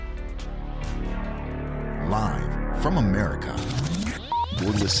Live from America,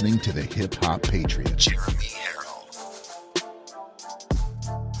 you're listening to the Hip Hop Patriot, Jeremy Herrell.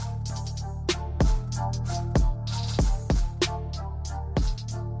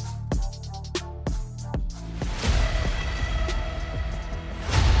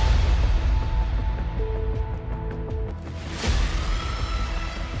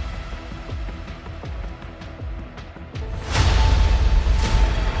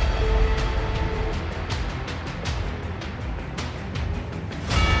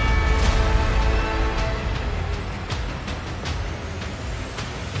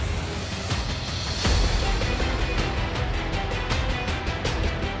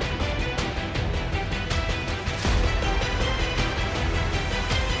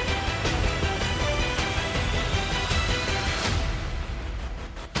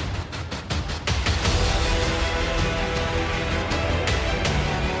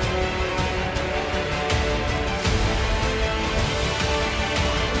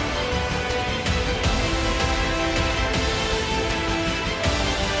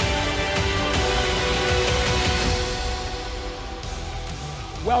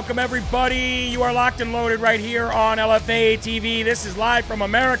 Welcome, everybody. You are locked and loaded right here on LFA TV. This is live from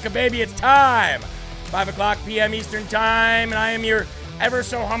America, baby. It's time. 5 o'clock p.m. Eastern Time, and I am your ever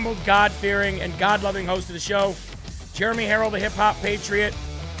so humbled, God-fearing, and God-loving host of the show, Jeremy Herrell, the Hip Hop Patriot,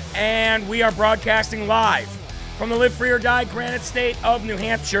 and we are broadcasting live from the Live Free or Die Granite State of New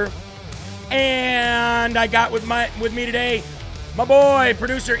Hampshire. And I got with me today my boy,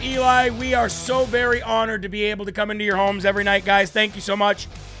 producer Eli. We are so very honored to be able to come into your homes every night, guys. Thank you so much.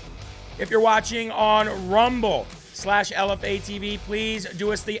 If you're watching on Rumble/LFA TV, please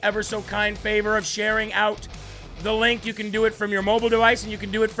do us the ever so kind favor of sharing out the link. You can do it from your mobile device, and you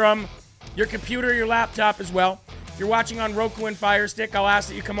can do it from your computer or your laptop as well. If you're watching on Roku and Fire Stick, I'll ask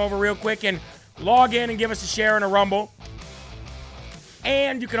that you come over real quick and log in and give us a share in a Rumble.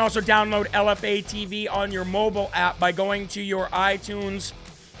 And you can also download LFA TV on your mobile app by going to your iTunes,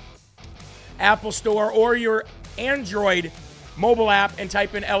 Apple Store, or your Android mobile app and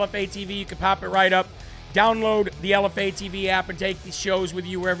type in LFA TV. You can pop it right up. Download the LFA TV app and take these shows with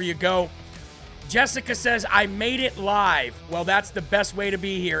you wherever you go. Jessica says, I made it live. Well, that's the best way to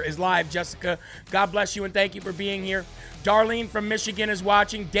be here, is live, Jessica. God bless you and thank you for being here. Darlene from Michigan is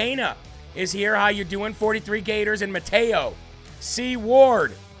watching. Dana is here. How you doing? 43 Gators and Mateo. C.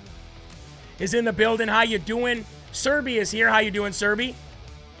 Ward is in the building. How you doing? Serby is here. How you doing, Serby?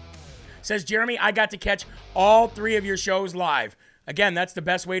 Says, Jeremy, I got to catch all 3 of your shows live. Again, that's the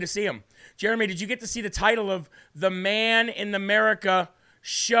best way to see them. Jeremy, did you get to see the title of The Man in America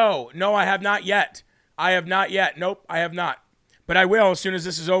show? No, I have not yet. Nope, I have not. But I will as soon as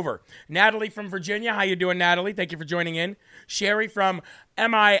this is over. Natalie from Virginia. How you doing, Natalie? Thank you for joining in. Sherry from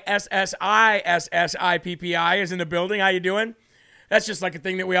Mississippi is in the building. How you doing? That's just like a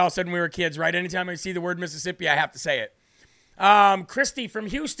thing that we all said when we were kids, right? Anytime I see the word Mississippi, I have to say it. Christie from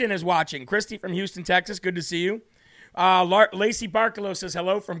Houston is watching. Christie from Houston, Texas. Good to see you. Lacey Barkalow says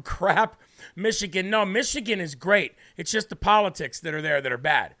hello from crap Michigan. No, Michigan is great. It's just the politics that are there that are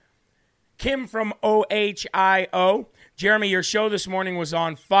bad. Kim from OHIO. Jeremy, your show this morning was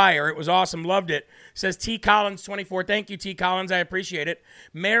on fire. It was awesome. Loved it. Says T. Collins 24. Thank you, T. Collins. I appreciate it.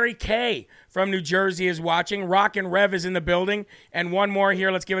 Mary Kay from New Jersey is watching. Rock and Rev is in the building. And one more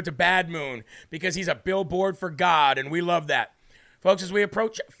here. Let's give it to Bad Moon because he's a billboard for God, and we love that. Folks, as we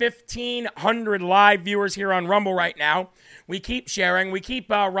approach 1,500 live viewers here on Rumble right now, we keep sharing. We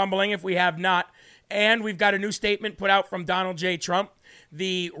keep rumbling if we have not. And we've got a new statement put out from Donald J. Trump,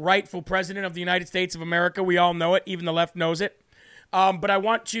 the rightful president of the United States of America. We all know it. Even the left knows it. But I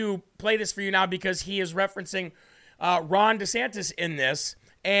want to play this for you now because he is referencing Ron Desantis in this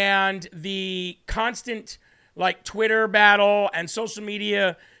and the constant Twitter battle and social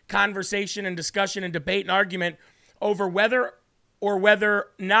media conversation and discussion and debate and argument over whether or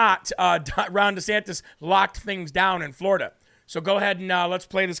not Ron Desantis locked things down in Florida. So go ahead and let's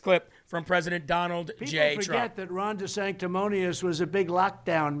play this clip from President Donald J. Trump. People forget that Ron DeSanctimonious was a big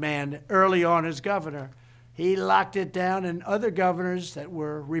lockdown man early on as governor. He locked it down, and other governors that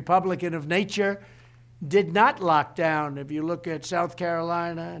were Republican of nature did not lock down. If you look at South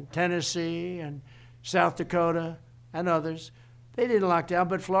Carolina and Tennessee and South Dakota and others, they didn't lock down,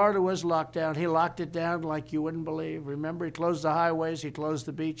 but Florida was locked down. He locked it down like you wouldn't believe. Remember, he closed the highways, he closed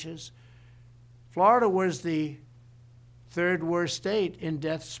the beaches. Florida was the 3rd worst state in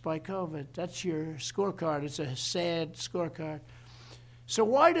deaths by COVID. That's your scorecard. It's a sad scorecard. So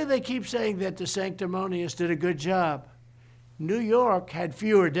why do they keep saying that DeSanctimonious did a good job? New York had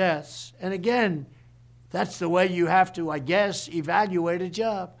fewer deaths. And again, that's the way you have to, I guess, evaluate a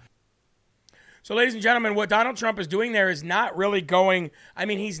job. So, ladies and gentlemen, what Donald Trump is doing there is not really going,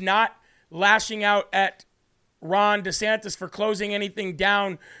 he's not lashing out at Ron Desantis for closing anything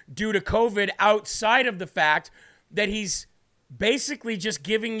down due to COVID outside of the fact that he's basically just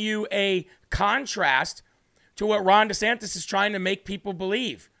giving you a contrast to what Ron DeSantis is trying to make people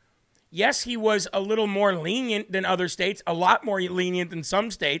believe. Yes, he was a little more lenient than other states, a lot more lenient than some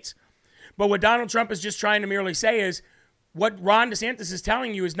states. But what Donald Trump is just trying to merely say is what Ron DeSantis is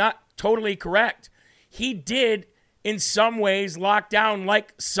telling you is not totally correct. He did, in some ways, lock down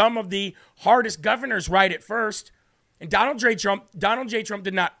like some of the hardest governors right at first. And Donald J. Trump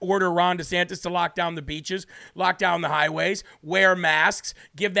did not order Ron DeSantis to lock down the beaches, lock down the highways, wear masks,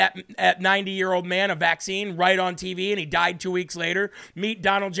 give that 90-year-old man a vaccine right on TV, and he died 2 weeks later. Meet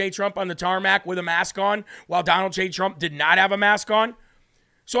Donald J. Trump on the tarmac with a mask on while Donald J. Trump did not have a mask on.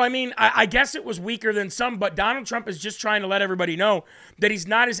 So, I guess it was weaker than some, but Donald Trump is just trying to let everybody know that he's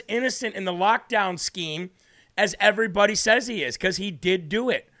not as innocent in the lockdown scheme as everybody says he is, because he did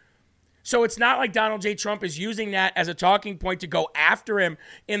do it. So it's not like Donald J. Trump is using that as a talking point to go after him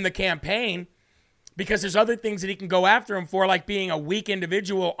in the campaign, because there's other things that he can go after him for, like being a weak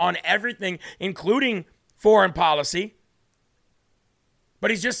individual on everything, including foreign policy. But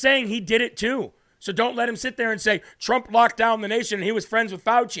he's just saying he did it too. So don't let him sit there and say, Trump locked down the nation and he was friends with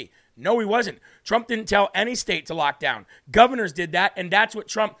Fauci. No, he wasn't. Trump didn't tell any state to lock down. Governors did that, and that's what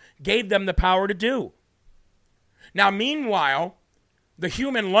Trump gave them the power to do. Now, meanwhile, the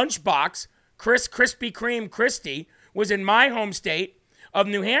human lunchbox, Krispy Kreme Christie, was in my home state of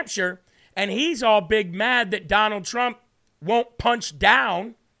New Hampshire, and he's all big mad that Donald Trump won't punch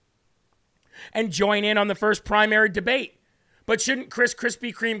down and join in on the first primary debate. But shouldn't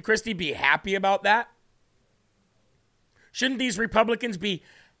Krispy Kreme Christie be happy about that? Shouldn't these Republicans be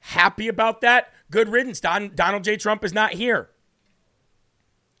happy about that? Good riddance. Donald J. Trump is not here.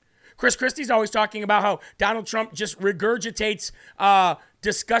 Chris Christie's always talking about how Donald Trump just regurgitates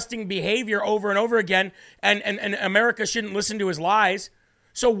disgusting behavior over and over again, and America shouldn't listen to his lies.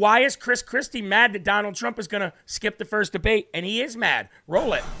 So why is Chris Christie mad that Donald Trump is going to skip the first debate? And he is mad.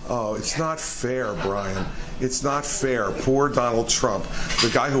 Roll it. Oh, it's not fair, Brian. It's not fair. Poor Donald Trump,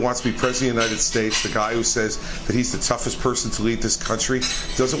 the guy who wants to be president of the United States, the guy who says that he's the toughest person to lead this country,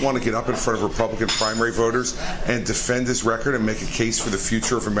 doesn't want to get up in front of Republican primary voters and defend his record and make a case for the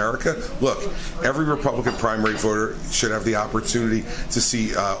future of America. Look, every Republican primary voter should have the opportunity to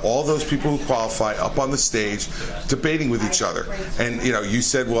see all those people who qualify up on the stage debating with each other. And, you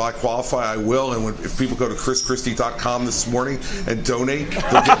said, well, I qualify, I will. And if people go to chrischristie.com this morning and donate,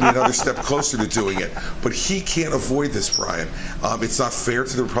 they'll get me another step closer to doing it. But he can't avoid this, Brian. It's not fair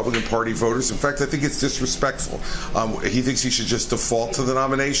to the Republican Party voters. In fact, I think it's disrespectful. He thinks he should just default to the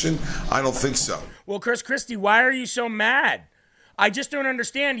nomination. I don't think so. Well, Chris Christie, why are you so mad? I just don't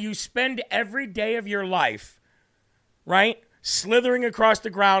understand. You spend every day of your life, right, slithering across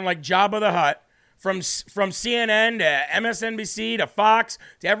the ground like Jabba the Hutt, from CNN to MSNBC to Fox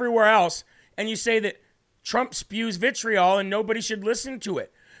to everywhere else, and you say that Trump spews vitriol and nobody should listen to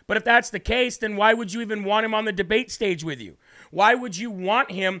it. But if that's the case, then why would you even want him on the debate stage with you? Why would you want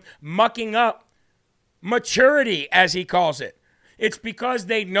him mucking up maturity, as he calls it? It's because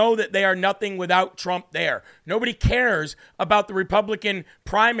they know that they are nothing without Trump there. Nobody cares about the Republican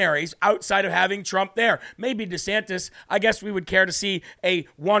primaries outside of having Trump there. Maybe DeSantis. I guess we would care to see a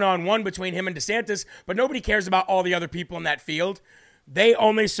one-on-one between him and DeSantis, but nobody cares about all the other people in that field. They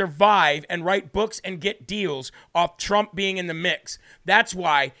only survive and write books and get deals off Trump being in the mix. That's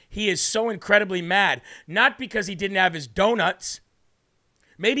why he is so incredibly mad. Not because he didn't have his donuts.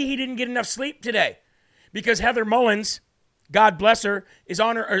 Maybe he didn't get enough sleep today. Because Heather Mullin, God bless her, is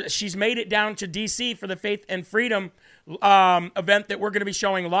on her. She's made it down to D.C. for the Faith and Freedom event that we're going to be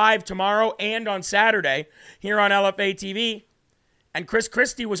showing live tomorrow and on Saturday here on LFA TV. And Chris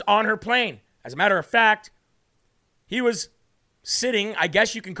Christie was on her plane. As a matter of fact, he was sitting, I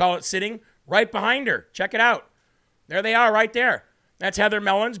guess you can call it sitting, right behind her. Check it out. There they are right there. That's Heather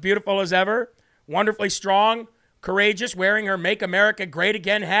Mullin, beautiful as ever, wonderfully strong, courageous, wearing her Make America Great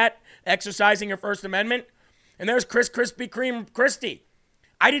Again hat, exercising her First Amendment. And there's Krispy Kreme Christie.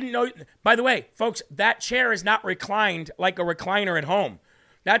 I didn't know. By the way, folks, that chair is not reclined like a recliner at home.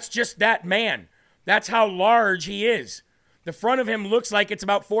 That's just that man. That's how large he is. The front of him looks like it's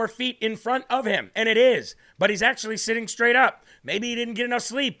about 4 feet in front of him, and it is. But he's actually sitting straight up. Maybe he didn't get enough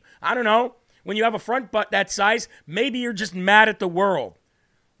sleep. I don't know. When you have a front butt that size, maybe you're just mad at the world.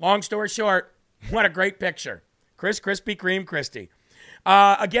 Long story short, what a great picture. Krispy Kreme Christie.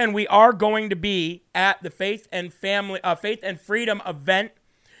 Again, we are going to be at the Faith and Freedom event.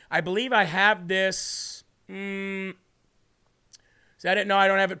 I believe I have this Is that it? No, I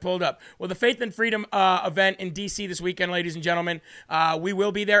don't have it pulled up. Well, the Faith and Freedom event in D.C. this weekend, ladies and gentlemen, we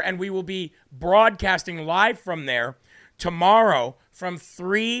will be there, and we will be broadcasting live from there tomorrow from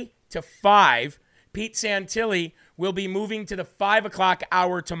 3 to 5. Pete Santilli will be moving to the 5 o'clock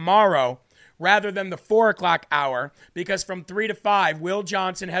hour tomorrow rather than the 4 o'clock hour, because from 3 to 5, Will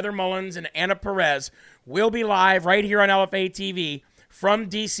Johnson, Heather Mullins, and Anna Perez will be live right here on LFA TV from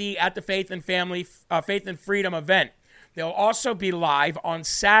D.C. at the Faith and Freedom event. They'll also be live on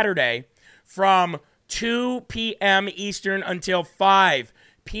Saturday from 2 p.m. Eastern until 5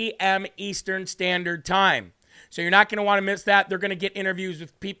 p.m. Eastern Standard Time. So you're not going to want to miss that. They're going to get interviews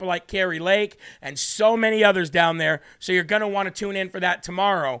with people like Carrie Lake and so many others down there. So you're going to want to tune in for that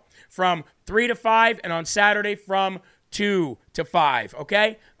tomorrow from 3 to 5 and on Saturday from 2 to 5.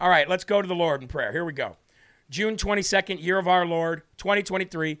 Okay? All right, let's go to the Lord in prayer. Here we go. June 22nd, year of our Lord,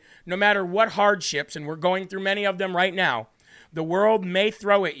 2023, no matter what hardships, and we're going through many of them right now, the world may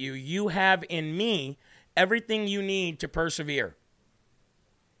throw at you, you have in me everything you need to persevere.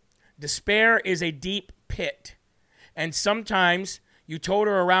 Despair is a deep pit, and sometimes you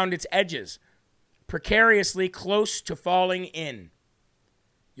totter around its edges, precariously close to falling in.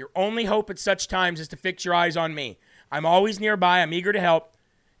 Your only hope at such times is to fix your eyes on me. I'm always nearby, I'm eager to help,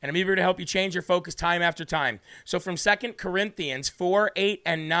 and I'm eager to help you change your focus time after time. So from 2 Corinthians 4, 8,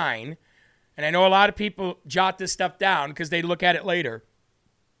 and 9, and I know a lot of people jot this stuff down because they look at it later.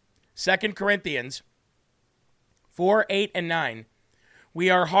 2 Corinthians 4, 8, and 9.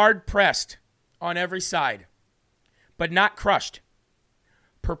 We are hard pressed on every side, but not crushed.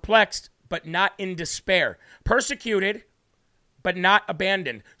 Perplexed, but not in despair. Persecuted, but not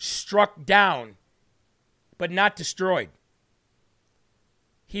abandoned. Struck down, but not destroyed.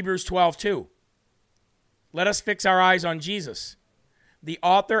 Hebrews 12:2. Let us fix our eyes on Jesus, the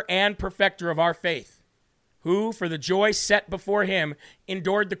author and perfecter of our faith, who, for the joy set before him,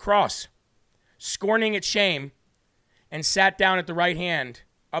 endured the cross, scorning its shame, and sat down at the right hand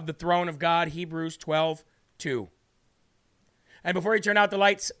of the throne of God. Hebrews 12:2. And before you turn out the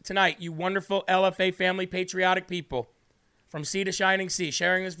lights tonight, you wonderful LFA family patriotic people, from sea to shining sea,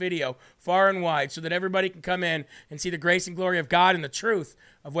 sharing this video far and wide so that everybody can come in and see the grace and glory of God and the truth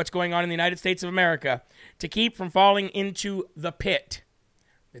of what's going on in the United States of America, to keep from falling into the pit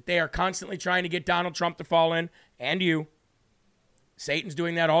that they are constantly trying to get Donald Trump to fall in, and you. Satan's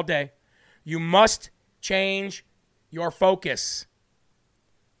doing that all day. You must change your focus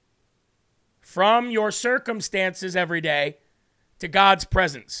from your circumstances every day to God's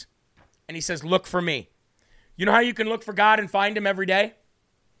presence. And he says, look for me. You know how you can look for God and find him every day?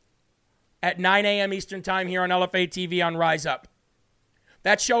 At 9 a.m. Eastern Time here on LFA TV on Rise Up.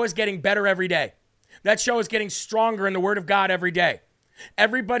 That show is getting better every day. That show is getting stronger in the Word of God every day.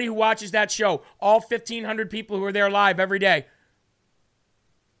 Everybody who watches that show, all 1,500 people who are there live every day,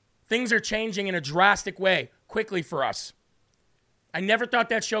 things are changing in a drastic way quickly for us. I never thought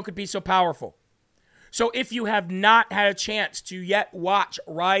that show could be so powerful. So if you have not had a chance to yet watch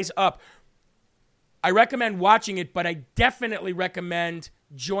Rise Up, I recommend watching it, but I definitely recommend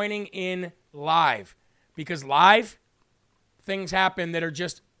joining in live, because live things happen that are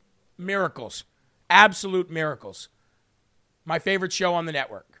just miracles, absolute miracles. My favorite show on the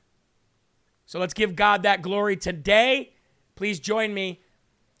network. So let's give God that glory today. Please join me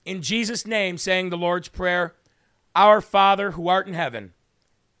in Jesus' name saying the Lord's Prayer. Our Father who art in heaven,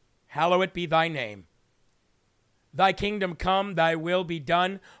 hallowed be thy name. Thy kingdom come, thy will be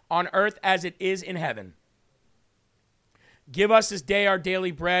done on earth as it is in heaven. Give us this day our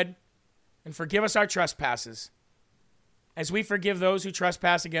daily bread, and forgive us our trespasses, as we forgive those who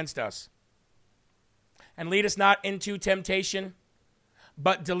trespass against us. And lead us not into temptation,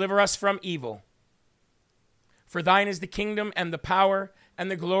 but deliver us from evil. For thine is the kingdom and the power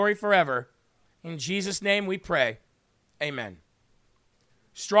and the glory forever. In Jesus' name we pray. Amen.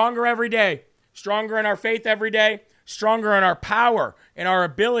 Stronger every day. Stronger in our faith every day, stronger in our power and our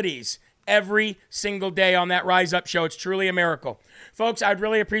abilities every single day on that Rise Up show. It's truly a miracle. Folks, I'd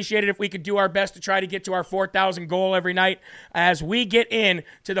really appreciate it if we could do our best to try to get to our 4,000 goal every night. As we get in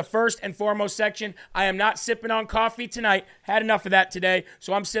to the first and foremost section, I am not sipping on coffee tonight. Had enough of that today,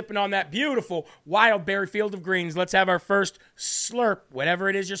 so I'm sipping on that beautiful wild berry field of greens. Let's have our first slurp, whatever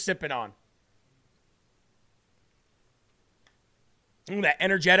it is you're sipping on. That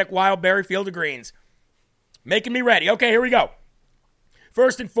energetic wild berry field of greens. Making me ready. Okay, here we go.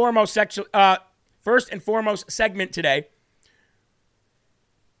 First and foremost segment today.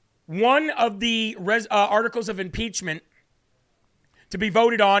 One of the articles of impeachment to be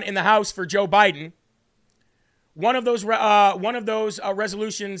voted on in the House for Joe Biden. One of those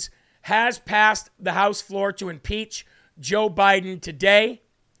resolutions has passed the House floor to impeach Joe Biden today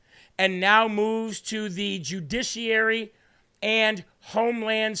and now moves to the Judiciary and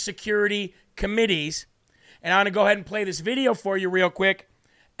Homeland Security Committees. And I'm going to go ahead and play this video for you real quick,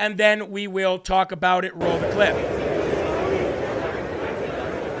 and then we will talk about it. Roll the clip.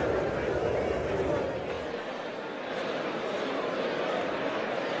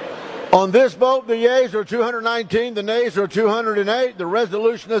 On this vote, the yeas are 219, the nays are 208. The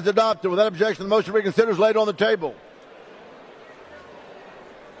resolution is adopted. Without objection, the motion to reconsider is laid on the table.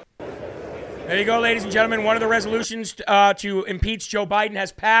 There you go, ladies and gentlemen. One of the resolutions to impeach Joe Biden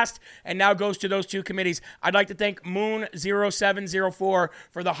has passed and now goes to those two committees. I'd like to thank Moon0704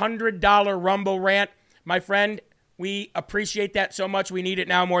 for the $100 Rumble rant. My friend, we appreciate that so much. We need it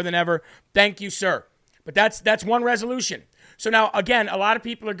now more than ever. Thank you, sir. But that's one resolution. So now, again, a lot of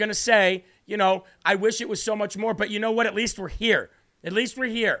people are going to say, you know, I wish it was so much more. But you know what? At least we're here. At least we're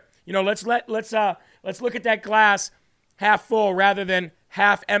here. You know, let's look at that glass half full rather than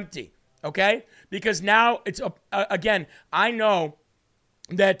half empty. Okay? Because now it's, again, I know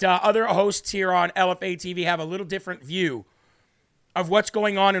that other hosts here on LFA TV have a little different view of what's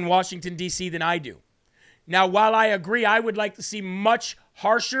going on in Washington, D.C. than I do. Now, while I agree, I would like to see much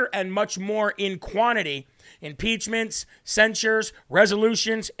harsher and much more in quantity impeachments, censures,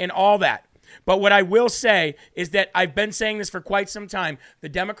 resolutions, and all that. But what I will say is that I've been saying this for quite some time. The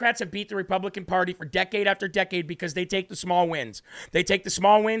Democrats have beat the Republican Party for decade after decade because they take the small wins. They take the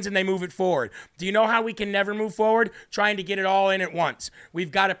small wins and they move it forward. Do you know how we can never move forward? Trying to get it all in at once.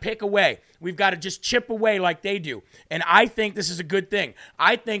 We've got to pick away. We've got to just chip away like they do. And I think this is a good thing.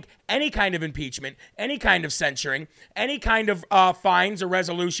 I think any kind of impeachment, any kind of censuring, any kind of fines or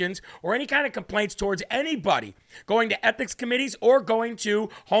resolutions, or any kind of complaints towards anybody going to ethics committees or going to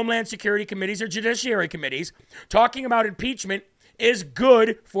Homeland Security committees or Judiciary committees, talking about impeachment is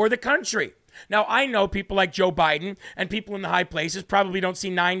good for the country. Now, I know people like Joe Biden and people in the high places probably don't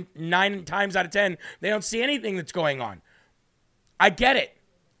see nine times out of 10, they don't see anything that's going on. I get it.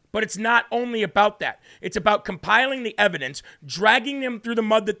 But it's not only about that. It's about compiling the evidence, dragging them through the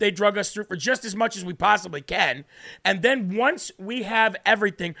mud that they drug us through for just as much as we possibly can. And then once we have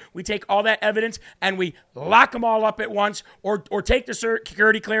everything, we take all that evidence and we lock them all up at once or take the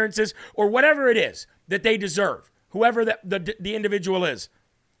security clearances or whatever it is that they deserve, whoever the individual is.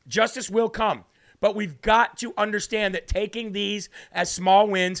 Justice will come. But we've got to understand that taking these as small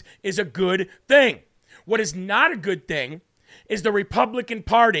wins is a good thing. What is not a good thing is the Republican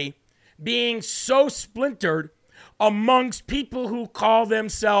Party being so splintered amongst people who call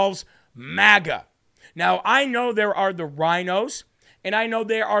themselves MAGA. Now, I know there are the rhinos, and I know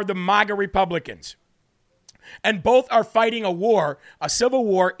there are the MAGA Republicans. And both are fighting a war, a civil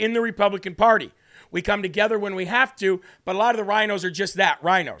war in the Republican Party. We come together when we have to, but a lot of the rhinos are just that,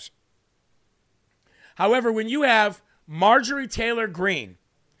 rhinos. However, when you have Marjorie Taylor Greene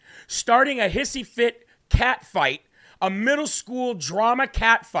starting a hissy fit cat fight, a middle school drama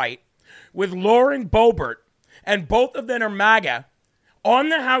cat fight with Lauren Boebert, and both of them are MAGA, on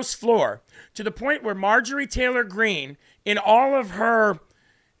the House floor, to the point where Marjorie Taylor Greene, in all of her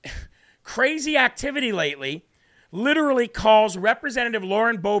crazy activity lately, literally calls Representative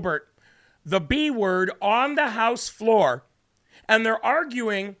Lauren Boebert the B word on the House floor, and they're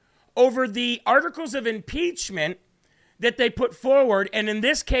arguing over the articles of impeachment that they put forward, and in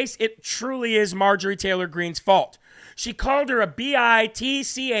this case, it truly is Marjorie Taylor Greene's fault. She called her a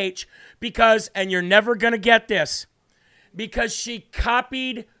bitch because, and you're never going to get this, because she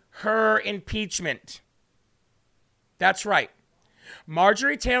copied her impeachment. That's right.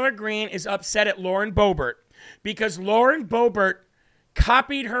 Marjorie Taylor Greene is upset at Lauren Boebert because Lauren Boebert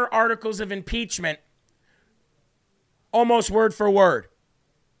copied her articles of impeachment almost word for word.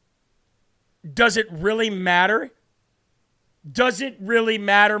 Does it really matter? Does it really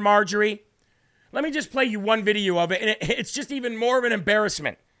matter, Marjorie? Let me just play you one video of it, and it's just even more of an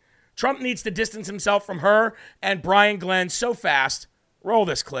embarrassment. Trump needs to distance himself from her and Brian Glenn so fast. Roll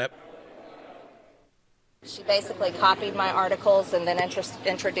this clip. She basically copied my articles and then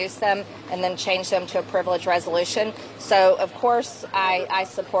introduced them and then changed them to a privilege resolution. So, of course, I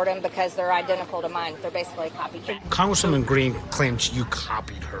support them because they're identical to mine. They're basically copycat. Congresswoman Greene claims you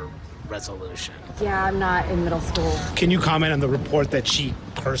copied her resolution. Yeah, I'm not in middle school. Can you comment on the report that she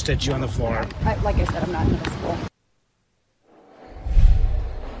cursed at you on the floor? Like I said, I'm not in middle school.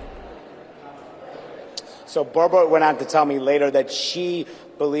 So Boebert went on to tell me later that she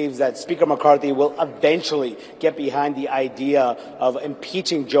believes that Speaker McCarthy will eventually get behind the idea of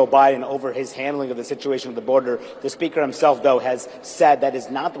impeaching Joe Biden over his handling of the situation at the border. The Speaker himself, though, has said that is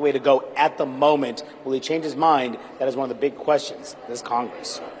not the way to go at the moment. Will he change his mind? That is one of the big questions in this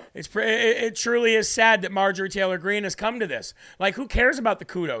Congress. It truly is sad that Marjorie Taylor Greene has come to this. Like, who cares about the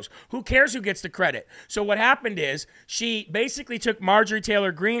kudos? Who cares who gets the credit? So what happened is she basically took Marjorie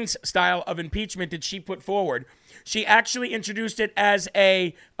Taylor Greene's style of impeachment that she put forward. She actually introduced it as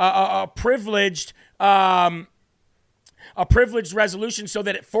a privileged resolution so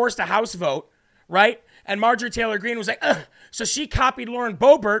that it forced a House vote, right? And Marjorie Taylor Greene was like, ugh. So she copied Lauren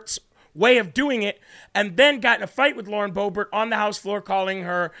Boebert's way of doing it, and then got in a fight with Lauren Boebert on the House floor, calling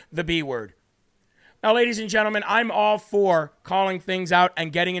her the B word. Now, ladies and gentlemen, I'm all for calling things out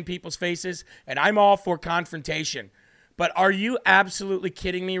and getting in people's faces, and I'm all for confrontation. But are you absolutely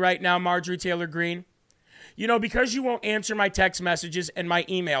kidding me right now, Marjorie Taylor Greene? You know, because you won't answer my text messages and my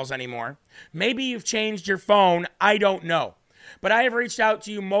emails anymore, maybe you've changed your phone, I don't know. But I have reached out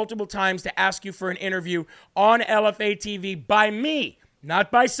to you multiple times to ask you for an interview on LFA TV by me.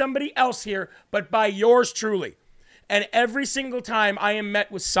 Not by somebody else here, but by yours truly. And every single time I am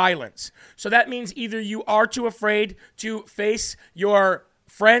met with silence. So that means either you are too afraid to face your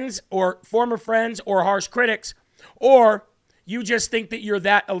friends or former friends or harsh critics, or you just think that you're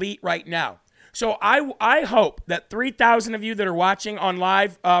that elite right now. So I hope that 3,000 of you that are watching on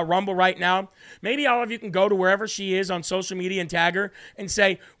live Rumble right now, maybe all of you can go to wherever she is on social media and tag her and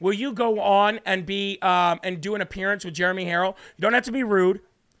say, will you go on and be and do an appearance with Jeremy Harrell? You don't have to be rude.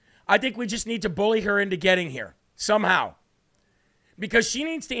 I think we just need to bully her into getting here somehow, because she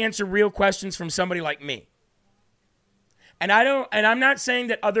needs to answer real questions from somebody like me. And I'm not saying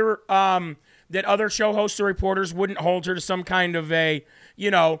that other show hosts or reporters wouldn't hold her to some kind of a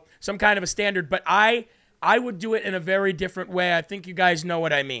standard, but I would do it in a very different way. I think you guys know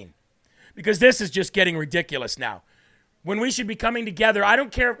what I mean. Because this is just getting ridiculous now. When we should be coming together, I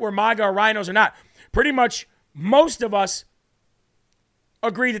don't care if we're MAGA or rhinos or not. Pretty much most of us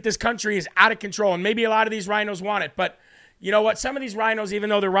agree that this country is out of control, and maybe a lot of these rhinos want it, but you know what? Some of these rhinos,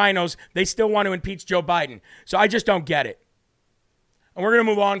 even though they're rhinos, they still want to impeach Joe Biden. So I just don't get it. And we're going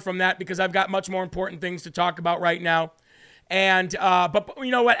to move on from that because I've got much more important things to talk about right now. And, but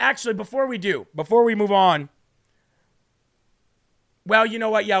you know what? Actually, before we move on, well, you know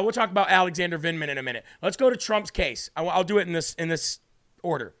what? Yeah, we'll talk about Alexander Vindman in a minute. Let's go to Trump's case. I'll do it in this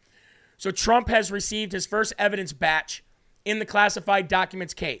order. So Trump has received his first evidence batch in the classified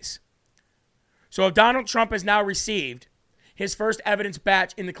documents case. So if Donald Trump has now received his first evidence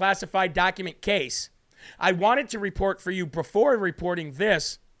batch in the classified document case, I wanted to report for you before reporting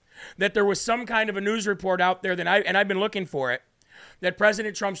this that there was some kind of a news report out there and I've been looking for it, that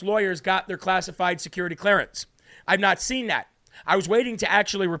President Trump's lawyers got their classified security clearance. I've not seen that. I was waiting to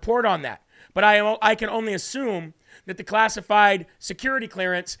actually report on that, but I can only assume that the classified security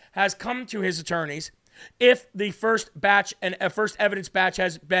clearance has come to his attorneys if the first batch and a first evidence batch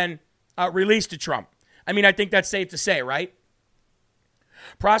has been released to Trump. I mean, I think that's safe to say, right?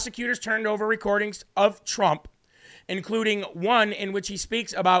 Prosecutors turned over recordings of Trump, including one in which he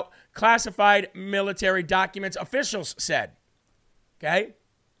speaks about classified military documents, officials said. Okay?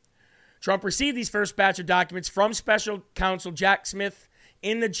 Trump received these first batch of documents from special counsel Jack Smith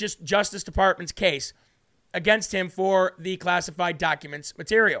in the Justice Department's case against him for the classified documents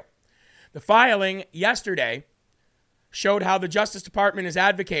material. The filing yesterday showed how the Justice Department is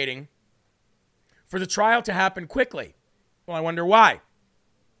advocating for the trial to happen quickly. Well, I wonder why.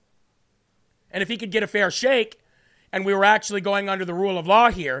 And if he could get a fair shake, and we were actually going under the rule of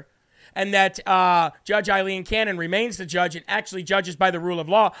law here, and that Judge Eileen Cannon remains the judge and actually judges by the rule of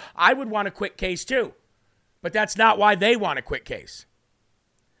law, I would want a quick case too. But that's not why they want a quick case.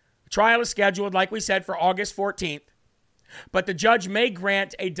 The trial is scheduled, like we said, for August 14th, but the judge may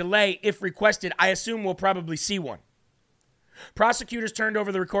grant a delay if requested. I assume we'll probably see one. Prosecutors turned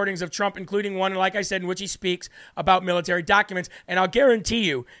over the recordings of Trump, including one, like I said, in which he speaks about military documents, and I'll guarantee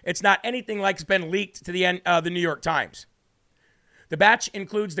you it's not anything like it's been leaked to the New York Times. The batch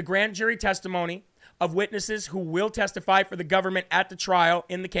includes the grand jury testimony of witnesses who will testify for the government at the trial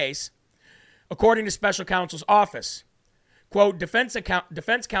in the case, according to special counsel's office. Quote, defense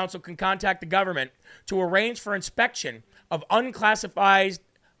counsel can contact the government to arrange for inspection of unclassified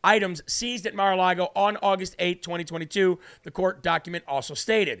items seized at Mar-a-Lago on August 8, 2022, the court document also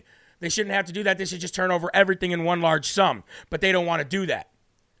stated. They shouldn't have to do that. They should just turn over everything in one large sum, but they don't want to do that.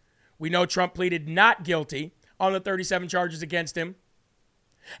 We know Trump pleaded not guilty on the 37 charges against him,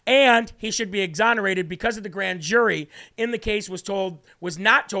 and he should be exonerated because of the grand jury in the case was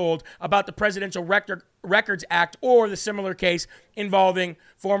not told about the Presidential Records Act or the similar case involving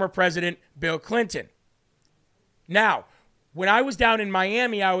former President Bill Clinton. Now, when I was down in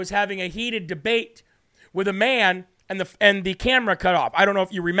Miami, I was having a heated debate with a man and the camera cut off. I don't know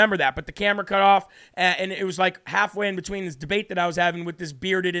if you remember that, but the camera cut off, and it was like halfway in between this debate that I was having with this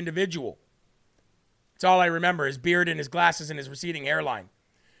bearded individual. That's all I remember, his beard and his glasses and his receding hairline.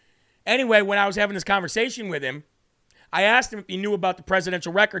 Anyway, when I was having this conversation with him, I asked him if he knew about the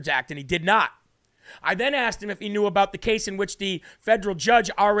Presidential Records Act, and he did not. I then asked him if he knew about the case in which the federal judge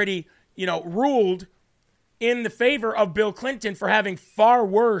already, ruled in the favor of Bill Clinton for having far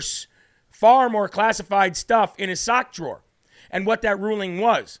more classified stuff in his sock drawer, and what that ruling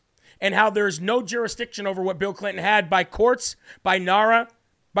was, and how there's no jurisdiction over what Bill Clinton had by courts, by NARA,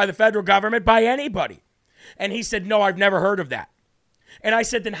 by the federal government, by anybody. And he said, no, I've never heard of that. And I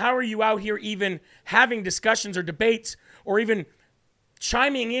said, then how are you out here even having discussions or debates or even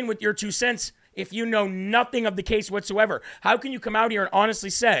chiming in with your 2 cents if you know nothing of the case whatsoever? How can you come out here and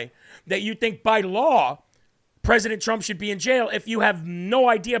honestly say that you think by law President Trump should be in jail if you have no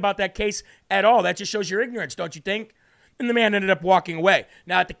idea about that case at all? That just shows your ignorance, don't you think? And the man ended up walking away.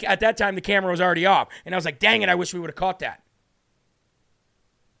 Now, at that time, the camera was already off. And I was like, dang it, I wish we would have caught that.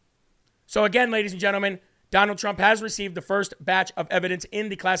 So again, ladies and gentlemen, Donald Trump has received the first batch of evidence in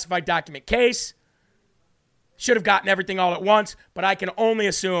the classified document case. Should have gotten everything all at once, but I can only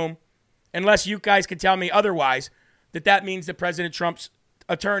assume, unless you guys can tell me otherwise, that means that President Trump's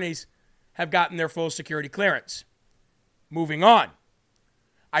attorneys have gotten their full security clearance. Moving on.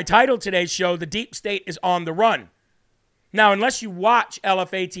 I titled today's show, The Deep State is on the Run. Now, unless you watch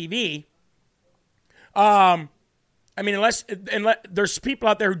LFA TV, unless there's people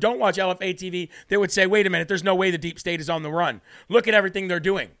out there who don't watch LFA TV, they would say, wait a minute, there's no way the deep state is on the run. Look at everything they're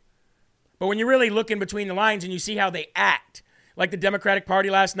doing. But when you really look in between the lines and you see how they act, like the Democratic Party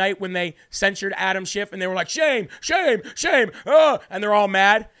last night when they censured Adam Schiff and they were like, shame, shame, shame, and they're all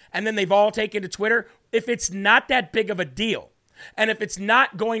mad. And then they've all taken to Twitter. If it's not that big of a deal, and if it's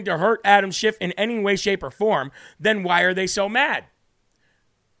not going to hurt Adam Schiff in any way, shape, or form, then why are they so mad?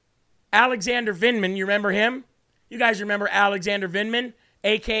 Alexander Vindman, you remember him? You guys remember Alexander Vindman,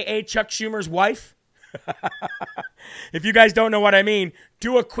 a.k.a. Chuck Schumer's wife? If you guys don't know what I mean,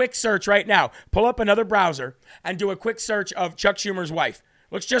 do a quick search right now. Pull up another browser and do a quick search of Chuck Schumer's wife.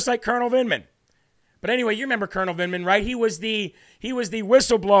 Looks just like Colonel Vindman. But anyway, you remember Colonel Vindman, right? He was the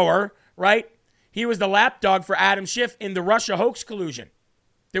whistleblower, right? He was the lapdog for Adam Schiff in the Russia hoax collusion.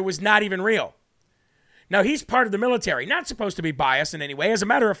 That was not even real. Now, he's part of the military, not supposed to be biased in any way. As a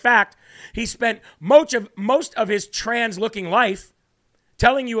matter of fact, he spent most of his trans-looking life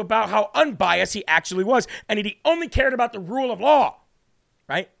telling you about how unbiased he actually was, and he only cared about the rule of law,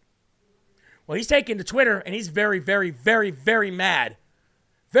 right? Well, he's taken to Twitter, and he's very, very, very, very mad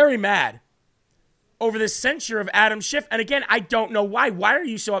over this censure of Adam Schiff. And again, I don't know why. Why are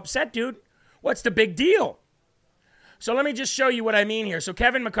you so upset, dude? What's the big deal? So let me just show you what I mean here. So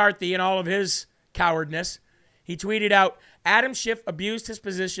Kevin McCarthy, in all of his cowardness, he tweeted out, Adam Schiff abused his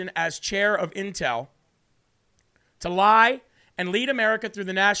position as chair of Intel to lie and lead America through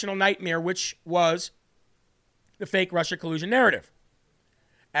the national nightmare, which was the fake Russia collusion narrative.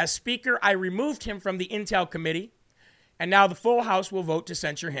 As Speaker, I removed him from the Intel committee, and now the full House will vote to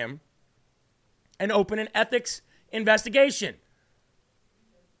censure him and open an ethics investigation.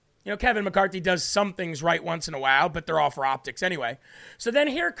 You know, Kevin McCarthy does some things right once in a while, but they're all for optics anyway. So then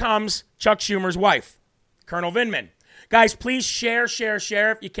here comes Chuck Schumer's wife, Colonel Vindman. Guys, please share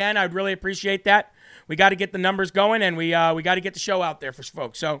if you can. I'd really appreciate that. We got to get the numbers going, and we got to get the show out there for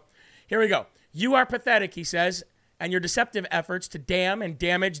folks. So here we go. You are pathetic, he says, and your deceptive efforts to damn and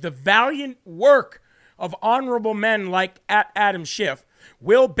damage the valiant work of honorable men like Adam Schiff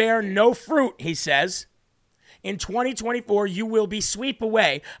will bear no fruit, he says. In 2024, you will be swept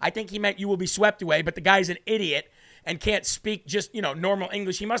away. I think he meant you will be swept away, but the guy's an idiot and can't speak just, normal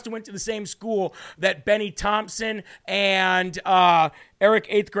English. He must have went to the same school that Benny Thompson and Eric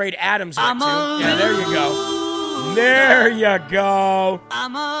 8th grade Adams went to. Yeah, there you go. There you go.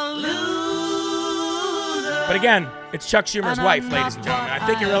 I'm a loser. But again, it's Chuck Schumer's wife, ladies and gentlemen. I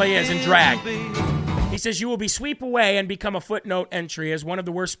think it really is in drag. He says, you will be swept away and become a footnote entry as one of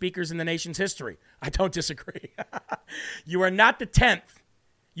the worst speakers in the nation's history. I don't disagree. You are not the 10th.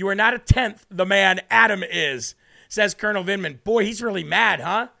 You are not a 10th the man Adam is, says Colonel Vindman. Boy, he's really mad,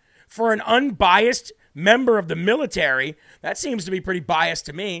 huh? For an unbiased member of the military, that seems to be pretty biased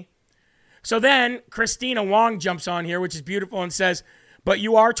to me. So then Christina Wong jumps on here, which is beautiful, and says, but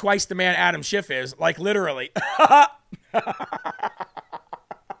you are twice the man Adam Schiff is, like literally.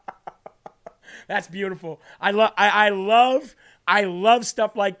 That's beautiful. I love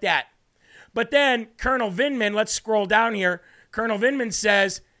stuff like that. But then Colonel Vindman, let's scroll down here. Colonel Vindman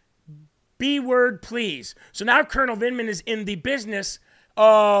says, B word, please. So now Colonel Vindman is in the business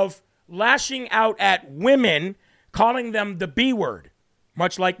of lashing out at women calling them the B word,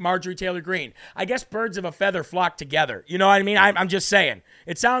 much like Marjorie Taylor Greene. I guess birds of a feather flock together. You know what I mean? I'm just saying.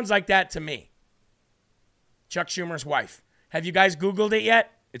 It sounds like that to me. Chuck Schumer's wife. Have you guys Googled it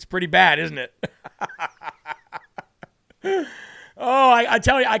yet? It's pretty bad, isn't it? I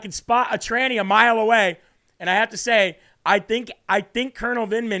tell you, I can spot a tranny a mile away, and I have to say, I think Colonel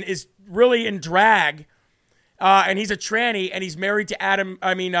Vindman is really in drag, and he's a tranny, and he's married to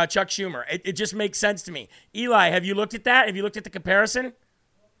Chuck Schumer. It just makes sense to me. Eli, have you looked at that? Have you looked at the comparison?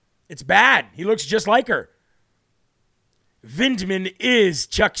 It's bad. He looks just like her. Vindman is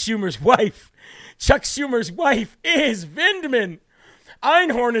Chuck Schumer's wife. Chuck Schumer's wife is Vindman.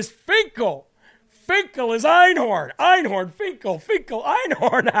 Einhorn is Finkel. Finkel is Einhorn. Einhorn, Finkel, Finkel,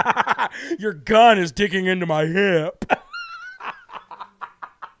 Einhorn. Your gun is digging into my hip.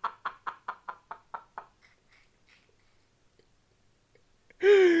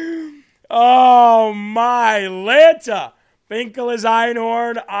 Oh, my Lanta. Finkel is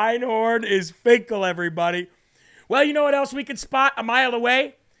Einhorn. Einhorn is Finkel, everybody. Well, you know what else we could spot a mile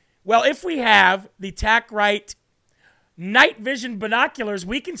away? Well, if we have the TAC Right night vision binoculars,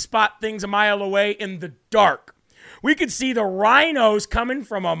 we can spot things a mile away in the dark. We could see the rhinos coming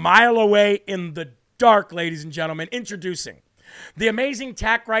from a mile away in the dark, ladies and gentlemen. Introducing the amazing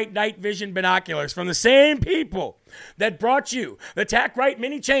TAC Right night vision binoculars from the same people that brought you the TAC Right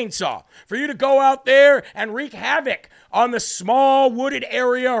mini chainsaw for you to go out there and wreak havoc on the small wooded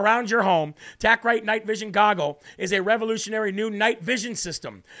area around your home. TAC Right night vision goggle is a revolutionary new night vision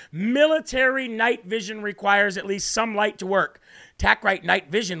system. Military night vision requires at least some light to work. TAC Right night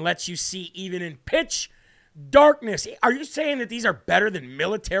vision lets you see even in pitch darkness. Are you saying that these are better than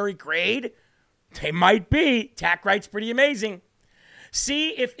military grade? They might be. TAC Right's pretty amazing.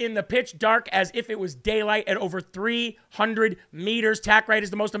 See if in the pitch dark as if it was daylight at over 300 meters. TAC Right is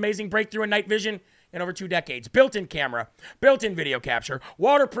the most amazing breakthrough in night vision in over 2 decades. Built-in camera, built-in video capture,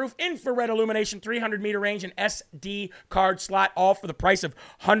 waterproof infrared illumination, 300-meter range, and SD card slot, all for the price of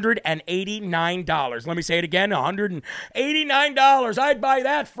 $189. Let me say it again, $189. I'd buy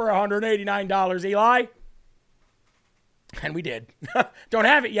that for $189, Eli. And we did. Don't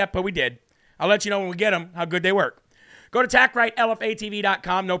have it yet, but we did. I'll let you know when we get them how good they work. Go to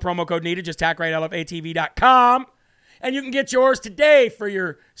TACRightLFATV.com. No promo code needed. Just TACRightLFATV.com. And you can get yours today for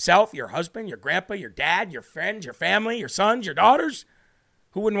yourself, your husband, your grandpa, your dad, your friends, your family, your sons, your daughters.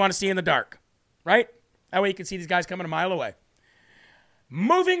 Who wouldn't want to see in the dark, right? That way you can see these guys coming a mile away.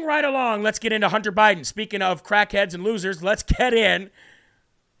 Moving right along, let's get into Hunter Biden. Speaking of crackheads and losers, let's get in.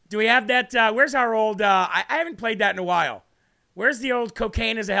 Do we have that? Where's our old, I haven't played that in a while. Where's the old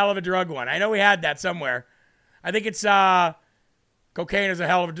cocaine is a hell of a drug one? I know we had that somewhere. I think it's cocaine is a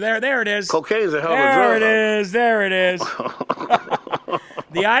hell of a drug. There it is. Cocaine is a hell of a drug. There it is.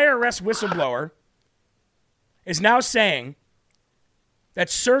 The IRS whistleblower is now saying that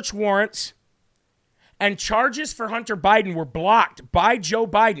search warrants and charges for Hunter Biden were blocked by Joe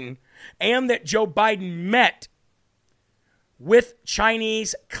Biden and that Joe Biden met with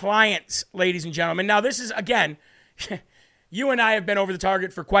Chinese clients, ladies and gentlemen. Now, this is, again, you and I have been over the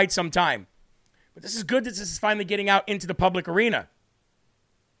target for quite some time. But this is good that this is finally getting out into the public arena.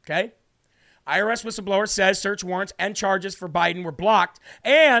 Okay? IRS whistleblower says search warrants and charges for Biden were blocked,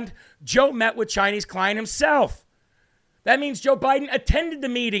 and Joe met with Chinese client himself. That means Joe Biden attended the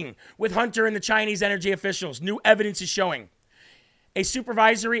meeting with Hunter and the Chinese energy officials. New evidence is showing. A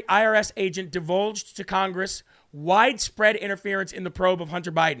supervisory IRS agent divulged to Congress widespread interference in the probe of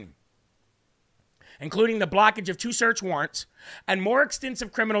Hunter Biden, including the blockage of 2 search warrants and more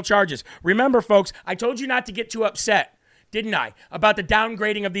extensive criminal charges. Remember, folks, I told you not to get too upset, didn't I, about the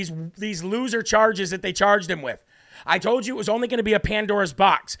downgrading of these loser charges that they charged him with. I told you it was only going to be a Pandora's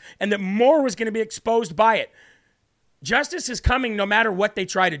box and that more was going to be exposed by it. Justice is coming no matter what they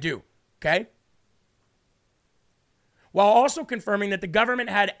try to do, okay? While also confirming that the government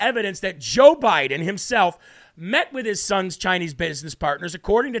had evidence that Joe Biden himself met with his son's Chinese business partners,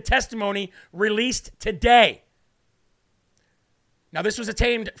 according to testimony released today. Now, this was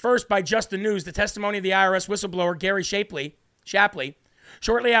obtained first by Just the News, the testimony of the IRS whistleblower Gary Shapley,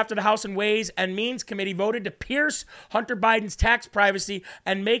 shortly after the House and Ways and Means Committee voted to pierce Hunter Biden's tax privacy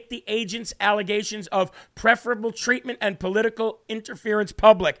and make the agent's allegations of preferable treatment and political interference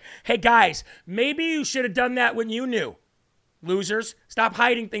public. Hey, guys, maybe you should have done that when you knew. Losers, stop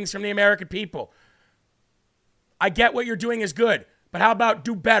hiding things from the American people. I get what you're doing is good, but how about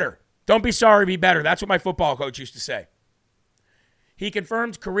do better? Don't be sorry, be better. That's what my football coach used to say. He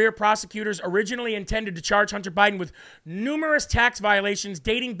confirmed career prosecutors originally intended to charge Hunter Biden with numerous tax violations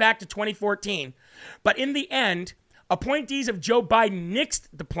dating back to 2014, but in the end, Appointees of Joe Biden nixed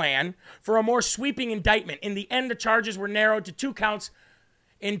the plan for a more sweeping indictment. In the end, the charges were narrowed to 2 counts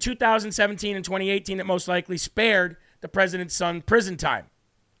in 2017 and 2018 that most likely spared the president's son prison time.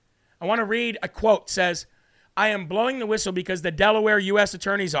 I want to read a quote. It says, I am blowing the whistle because the Delaware U.S.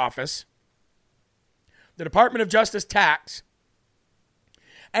 Attorney's Office, the Department of Justice Tax,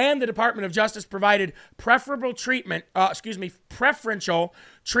 and the Department of Justice provided preferential treatment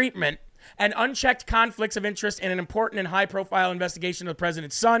and unchecked conflicts of interest in an important and high-profile investigation of the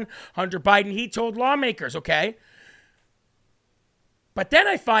president's son, Hunter Biden. He told lawmakers, okay? But then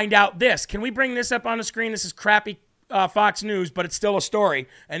I find out this. Can we bring this up on the screen? This is crappy Fox News, but it's still a story,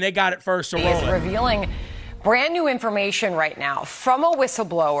 and they got it first, so roll it. He's revealing brand new information right now from a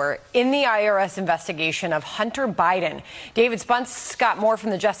whistleblower in the IRS investigation of Hunter Biden. David Spunt's got more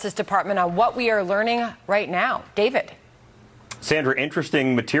from the Justice Department on what we are learning right now. David. Sandra,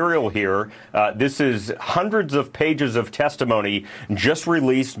 interesting material here. This is hundreds of pages of testimony just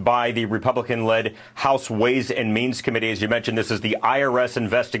released by the Republican-led House Ways and Means Committee. As you mentioned, this is the IRS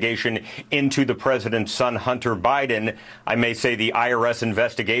investigation into the president's son, Hunter Biden. I may say the IRS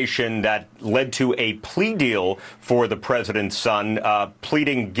investigation that led to a plea deal for the president's son,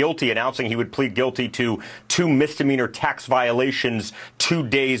 pleading guilty, announcing he would plead guilty to 2 misdemeanor tax violations 2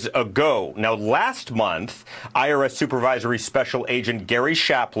 days ago. Now, last month, IRS Supervisory Special Agent Gary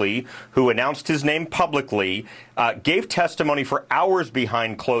Shapley, who announced his name publicly, gave testimony for hours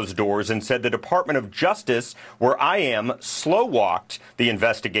behind closed doors and said the Department of Justice, where I am, slow-walked the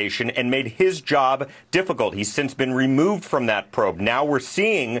investigation and made his job difficult. He's since been removed from that probe. Now we're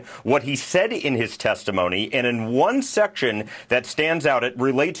seeing what he said in his testimony, and in one section that stands out, it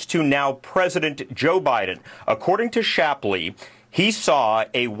relates to now President Joe Biden. According to Shapley, he saw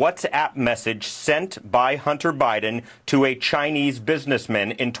a WhatsApp message sent by Hunter Biden to a Chinese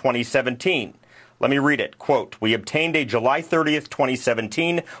businessman in 2017. Let me read it. Quote, we obtained a July 30th,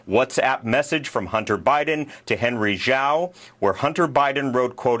 2017 WhatsApp message from Hunter Biden to Henry Zhao, where Hunter Biden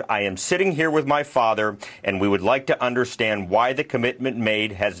wrote, quote, I am sitting here with my father, and we would like to understand why the commitment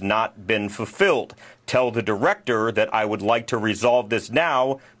made has not been fulfilled. Tell the director that I would like to resolve this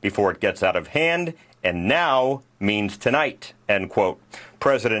now before it gets out of hand, and now means tonight, end quote.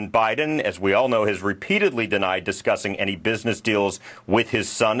 President Biden, as we all know, has repeatedly denied discussing any business deals with his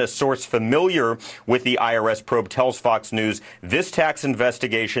son. A source familiar with the IRS probe tells Fox News this tax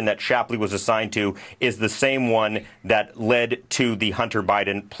investigation that Shapley was assigned to is the same one that led to the Hunter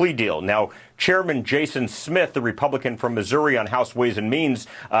Biden plea deal. Now, Chairman Jason Smith, the Republican from Missouri on House Ways and Means,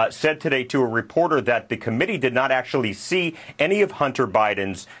 said today to a reporter that the committee did not actually see any of Hunter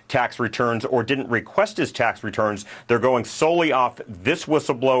Biden's tax returns or didn't request his tax returns. They're going solely off this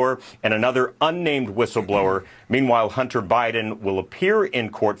whistleblower and another unnamed whistleblower. Meanwhile, Hunter Biden will appear in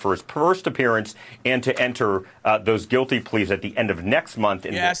court for his first appearance and to enter those guilty pleas at the end of next month.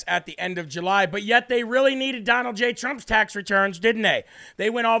 Yes, at the end of July. But yet they really needed Donald J. Trump's tax returns, didn't they?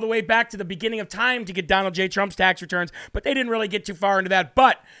 They went all the way back to the beginning of time to get Donald J. Trump's tax returns, but they didn't really get too far into that.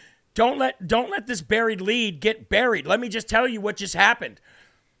 But don't let this buried lead get buried. Let me just tell you what just happened.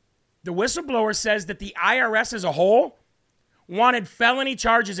 The whistleblower says that the IRS as a whole wanted felony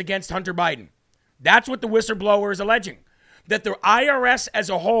charges against Hunter Biden. That's what the whistleblower is alleging. That the IRS as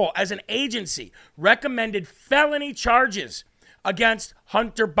a whole, as an agency, recommended felony charges against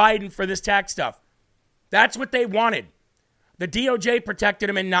Hunter Biden for this tax stuff. That's what they wanted. The DOJ protected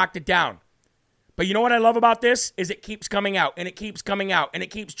him and knocked it down. But you know what I love about this is it keeps coming out, and it keeps coming out, and it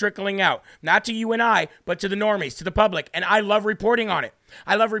keeps trickling out. Not to you and I, but to the normies, to the public. And I love reporting on it.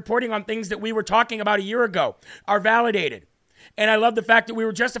 I love reporting on things that we were talking about a year ago are validated. And I love the fact that we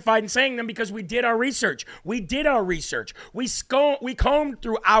were justified in saying them because we did our research. We combed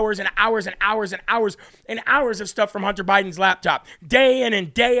through hours and hours and hours and hours and hours of stuff from Hunter Biden's laptop. Day in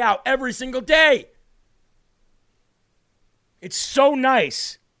and day out, every single day. It's so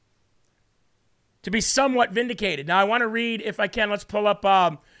nice to be somewhat vindicated. Now, I want to read, if I can, let's pull up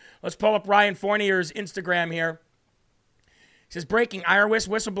Ryan Fournier's Instagram here. It says, breaking, IRS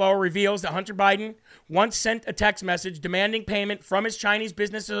whistleblower reveals that Hunter Biden once sent a text message demanding payment from his Chinese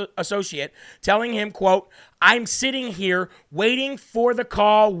business associate, telling him, quote, I'm sitting here waiting for the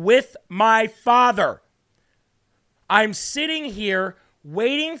call with my father. I'm sitting here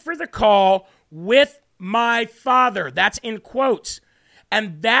waiting for the call with my father. That's in quotes.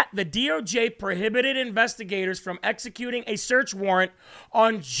 And that the DOJ prohibited investigators from executing a search warrant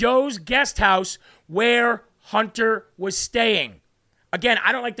on Joe's guest house where Hunter was staying. Again,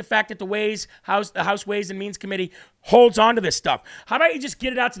 I don't like the fact that the House Ways and Means Committee holds on to this stuff. How about you just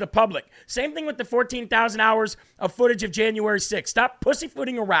get it out to the public? Same thing with the 14,000 hours of footage of January 6th. Stop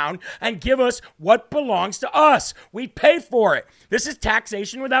pussyfooting around and give us what belongs to us. We pay for it. This is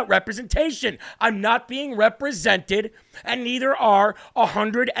taxation without representation. I'm not being represented, and neither are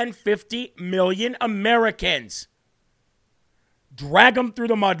 150 million Americans. Drag them through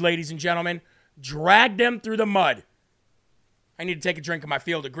the mud, ladies and gentlemen. Drag them through the mud. I need to take a drink of my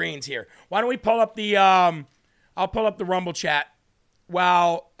Field of Greens here. Why don't we pull up the, I'll pull up the Rumble chat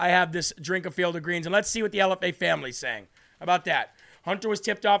while I have this drink of Field of Greens, and let's see what the LFA family's saying. How about that? Hunter was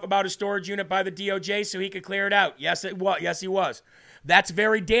tipped off about a storage unit by the DOJ so he could clear it out. Yes, it was. Yes, he was. That's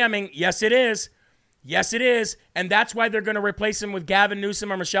very damning. Yes, it is. Yes, it is. And that's why they're going to replace him with Gavin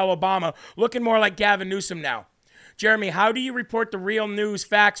Newsom or Michelle Obama, looking more like Gavin Newsom now. Jeremy, how do you report the real news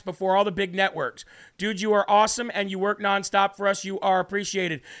facts before all the big networks? Dude, you are awesome and you work nonstop for us. You are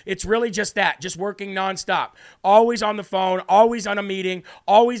appreciated. It's really just that, just working nonstop. Always on the phone, always on a meeting,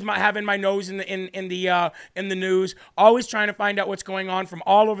 always having my nose in the news, always trying to find out what's going on from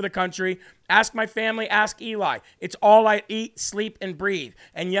all over the country. Ask my family, ask Eli. It's all I eat, sleep, and breathe.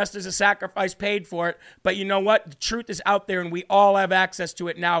 And yes, there's a sacrifice paid for it, but you know what? The truth is out there and we all have access to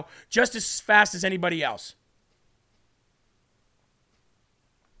it now just as fast as anybody else.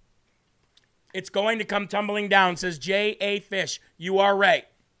 It's going to come tumbling down, says J.A. Fish. You are right.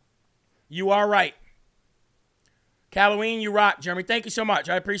 You are right. Halloween, you rock, Jeremy. Thank you so much.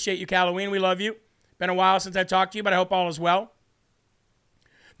 I appreciate you, Halloween. We love you. Been a while since I talked to you, but I hope all is well.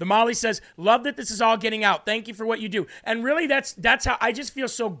 The Molly says, love that this is all getting out. Thank you for what you do. And really, that's how I just feel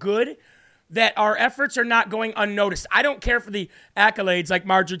so good that our efforts are not going unnoticed. I don't care for the accolades like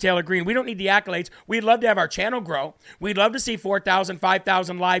Marjorie Taylor Greene. We don't need the accolades. We'd love to have our channel grow. We'd love to see 4,000,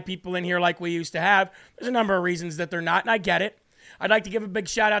 5,000 live people in here like we used to have. There's a number of reasons that they're not, and I get it. I'd like to give a big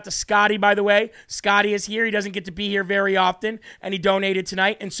shout out to Scotty, by the way. Scotty is here. He doesn't get to be here very often, and he donated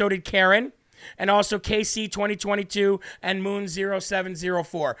tonight, and so did Karen. And also KC 2022 and Moon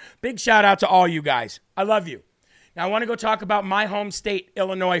 0704. Big shout out to all you guys. I love you. Now, I want to go talk about my home state,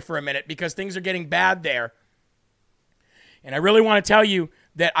 Illinois, for a minute because things are getting bad there. And I really want to tell you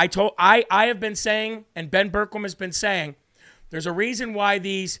that I have been saying, and Ben Berkholm has been saying, there's a reason why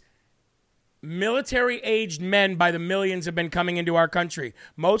these military-aged men by the millions have been coming into our country,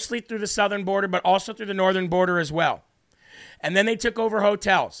 mostly through the southern border, but also through the northern border as well. And then they took over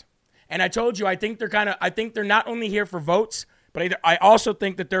hotels. And I told you, I think they're not only here for votes, but I also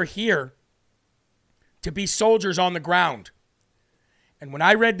think that they're here to be soldiers on the ground. And when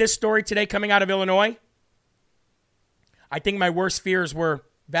I read this story today coming out of Illinois, I think my worst fears were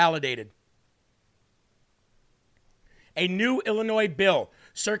validated. A new Illinois bill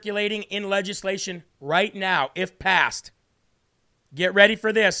circulating in legislation right now, if passed. Get ready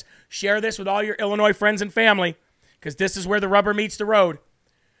for this. Share this with all your Illinois friends and family, because this is where the rubber meets the road.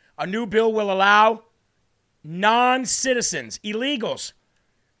 A new bill will allow non-citizens, illegals,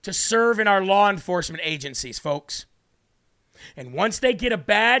 to serve in our law enforcement agencies, folks. And once they get a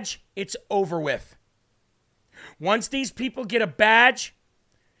badge, it's over with. Once these people get a badge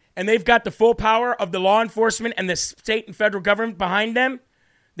and they've got the full power of the law enforcement and the state and federal government behind them,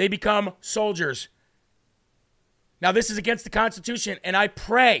 they become soldiers. Now, this is against the Constitution, and I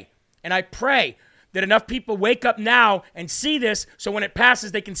pray that enough people wake up now and see this so when it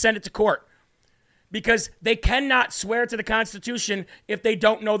passes, they can send it to court. Because they cannot swear to the Constitution if they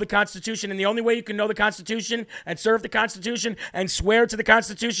don't know the Constitution. And the only way you can know the Constitution and serve the Constitution and swear to the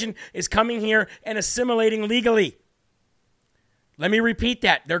Constitution is coming here and assimilating legally. Let me repeat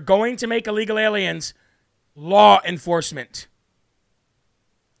that. They're going to make illegal aliens law enforcement.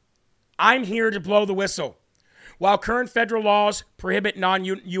 I'm here to blow the whistle. While current federal laws prohibit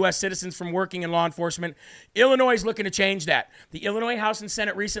non-U.S. citizens from working in law enforcement, Illinois is looking to change that. The Illinois House and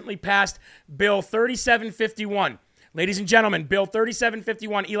Senate recently passed Bill 3751. Ladies and gentlemen, Bill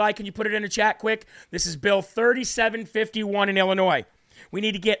 3751. Eli, can you put it in the chat quick? This is Bill 3751 in Illinois. We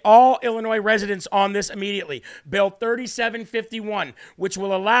need to get all Illinois residents on this immediately. Bill 3751, which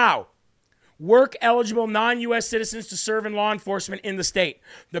will allow work-eligible non-U.S. citizens to serve in law enforcement in the state.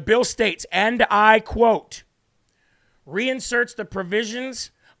 The bill states, and I quote, reinserts the provisions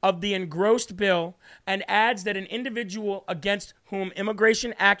of the engrossed bill and adds that an individual against whom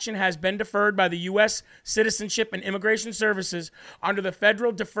immigration action has been deferred by the U.S. Citizenship and Immigration Services under the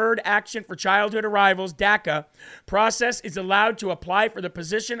Federal Deferred Action for Childhood Arrivals, DACA, process is allowed to apply for the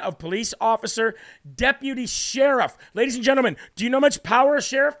position of police officer, deputy sheriff. Ladies and gentlemen, do you know how much power a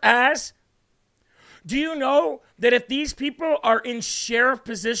sheriff has? Do you know that if these people are in sheriff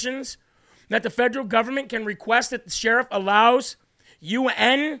positions, that the federal government can request that the sheriff allows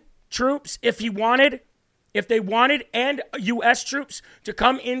UN troops if they wanted, and U.S. troops to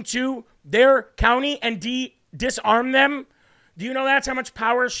come into their county and disarm them. Do you know that's how much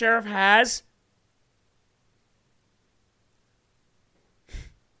power a sheriff has?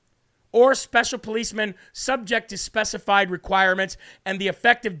 Or special policemen subject to specified requirements, and the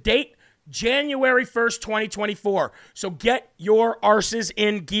effective date, January 1st, 2024. So get your arses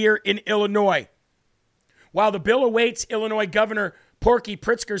in gear in Illinois. While the bill awaits Illinois Governor Porky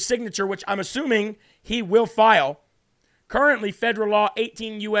Pritzker's signature, which I'm assuming he will file, currently federal law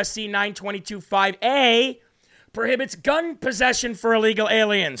 18 U.S.C. 922(5)(a) prohibits gun possession for illegal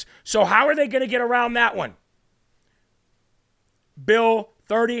aliens. So how are they going to get around that one? Bill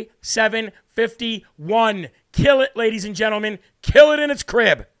 3751. Kill it, ladies and gentlemen. Kill it in its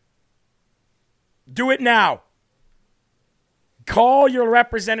crib. Do it now. Call your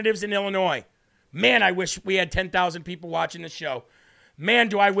representatives in Illinois. Man, I wish we had 10,000 people watching this show. Man,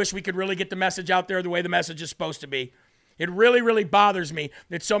 do I wish we could really get the message out there the way the message is supposed to be. It really, really bothers me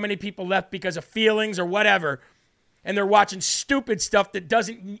that so many people left because of feelings or whatever, and they're watching stupid stuff that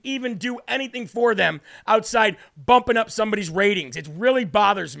doesn't even do anything for them outside bumping up somebody's ratings. It really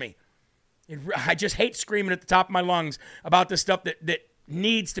bothers me. I just hate screaming at the top of my lungs about the stuff that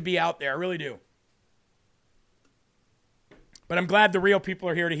needs to be out there. I really do. But I'm glad the real people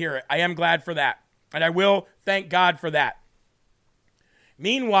are here to hear it. I am glad for that. And I will thank God for that.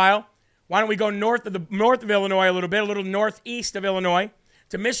 Meanwhile, why don't we go north of Illinois a little northeast of Illinois,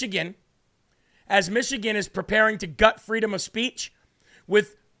 to Michigan, as Michigan is preparing to gut freedom of speech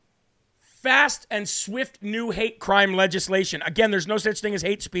with fast and swift new hate crime legislation. Again, there's no such thing as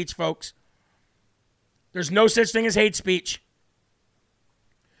hate speech, folks. There's no such thing as hate speech.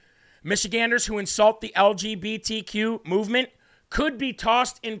 Michiganders who insult the LGBTQ movement could be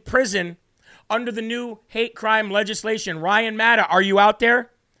tossed in prison under the new hate crime legislation. Ryan Matta, are you out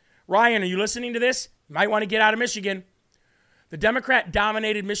there? Ryan, are you listening to this? You might want to get out of Michigan. The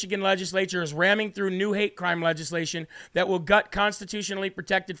Democrat-dominated Michigan legislature is ramming through new hate crime legislation that will gut constitutionally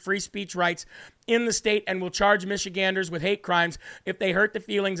protected free speech rights in the state and will charge Michiganders with hate crimes if they hurt the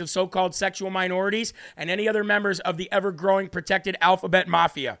feelings of so-called sexual minorities and any other members of the ever-growing protected alphabet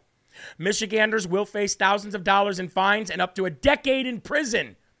mafia. Michiganders will face thousands of dollars in fines and up to a decade in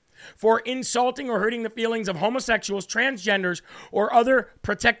prison for insulting or hurting the feelings of homosexuals, transgenders, or other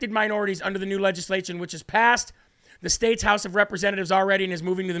protected minorities under the new legislation, which is passed the state's House of Representatives already and is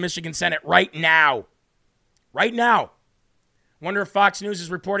moving to the Michigan Senate right now. Right now. Wonder if Fox News is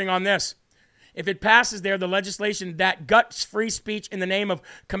reporting on this. If it passes there, the legislation that guts free speech in the name of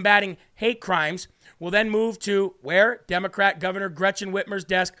combating hate crimes will then move to where? Democrat Governor Gretchen Whitmer's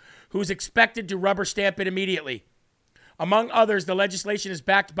desk, who's expected to rubber stamp it immediately. Among others, the legislation is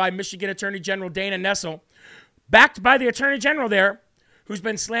backed by Michigan Attorney General Dana Nessel, backed by the Attorney General there, who's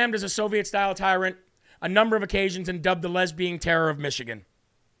been slammed as a Soviet-style tyrant a number of occasions and dubbed the lesbian terror of Michigan.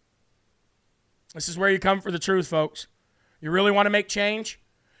 This is where you come for the truth, folks. You really want to make change?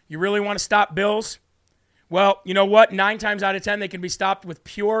 You really want to stop bills? Well, you know what? 9 times out of 10, they can be stopped with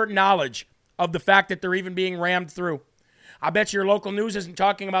pure knowledge of the fact that they're even being rammed through. I bet your local news isn't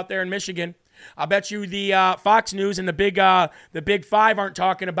talking about there in Michigan. I bet you the Fox News and the Big Five aren't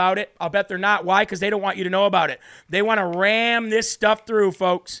talking about it. I'll bet they're not. Why? Because they don't want you to know about it. They want to ram this stuff through,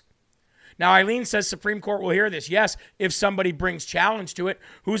 folks. Now, Eileen says Supreme Court will hear this. Yes, if somebody brings challenge to it.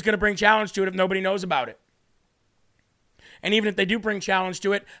 Who's going to bring challenge to it if nobody knows about it? And even if they do bring challenge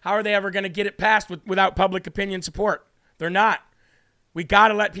to it, how are they ever going to get it passed without public opinion support? They're not. We got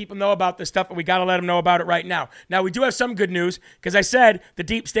to let people know about this stuff, and we got to let them know about it right now. Now, we do have some good news, because I said the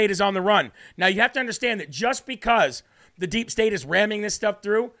deep state is on the run. Now, you have to understand that just because the deep state is ramming this stuff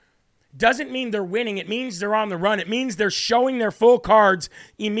through doesn't mean they're winning. It means they're on the run. It means they're showing their full cards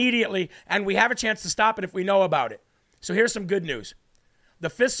immediately, and we have a chance to stop it if we know about it. So here's some good news. The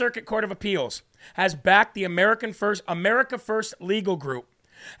Fifth Circuit Court of Appeals has backed the America First legal group,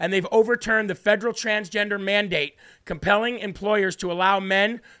 and they've overturned the federal transgender mandate compelling employers to allow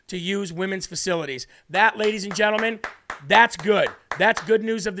men to use women's facilities. That, ladies and gentlemen, that's good. That's good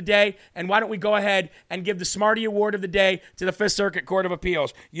news of the day. And why don't we go ahead and give the Smarty Award of the day to the Fifth Circuit Court of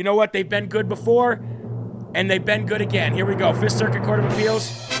Appeals. You know what? They've been good before, and they've been good again. Here we go. Fifth Circuit Court of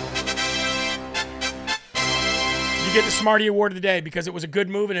Appeals. You get the Smarty Award of the day because it was a good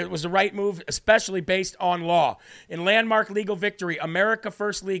move and it was the right move, especially based on law. In landmark legal victory, America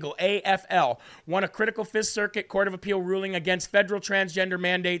First Legal, AFL, won a critical Fifth Circuit Court of Appeal ruling against federal transgender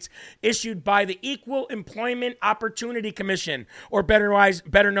mandates issued by the Equal Employment Opportunity Commission, or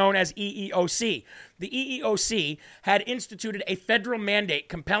better known as EEOC. the EEOC had instituted a federal mandate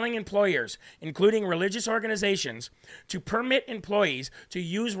compelling employers, including religious organizations, to permit employees to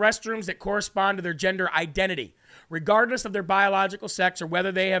use restrooms that correspond to their gender identity, regardless of their biological sex or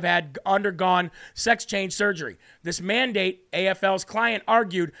whether they have had undergone sex change surgery. This mandate, AFL's client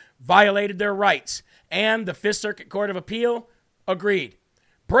argued, violated their rights, and the Fifth Circuit Court of Appeal agreed.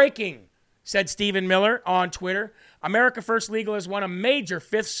 Breaking, said Stephen Miller on Twitter. America First Legal has won a major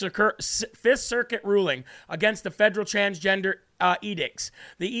Fifth Circuit ruling against the federal transgender edicts.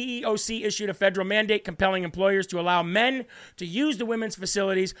 The EEOC issued a federal mandate compelling employers to allow men to use the women's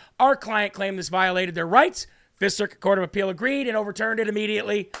facilities. Our client claimed this violated their rights. Fifth Circuit Court of Appeal agreed and overturned it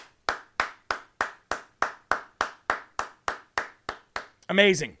immediately.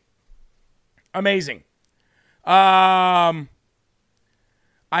 Amazing. Amazing.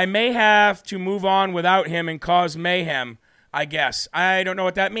 I may have to move on without him and cause mayhem, I guess. I don't know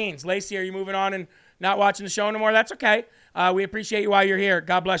what that means. Lacey, are you moving on and not watching the show anymore? That's okay. We appreciate you while you're here.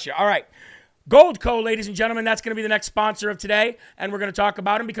 God bless you. All right. Goldco, ladies and gentlemen, that's going to be the next sponsor of today, and we're going to talk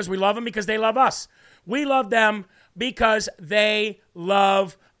about them because we love them, because they love us. We love them because they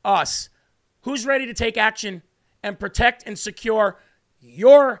love us. Who's ready to take action and protect and secure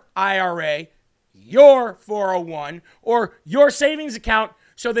your IRA, your 401, or your savings account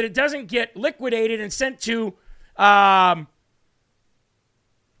so that it doesn't get liquidated and sent to Vladimir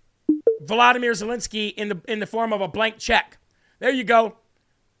Zelensky in the form of a blank check? There you go.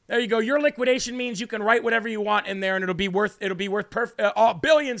 There you go. Your liquidation means you can write whatever you want in there, and it'll be worth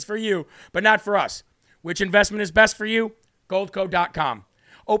billions for you, but not for us. Which investment is best for you? Goldco.com.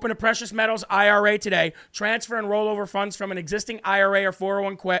 Open a precious metals IRA today. Transfer and roll over funds from an existing IRA or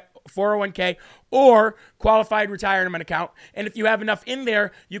 401k or qualified retirement account. And if you have enough in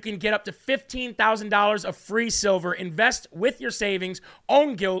there, you can get up to $15,000 of free silver. Invest with your savings.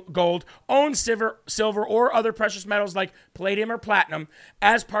 Own gold, own silver or other precious metals like palladium or platinum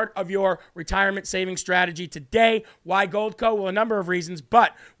as part of your retirement saving strategy today. Why Goldco? Well, a number of reasons.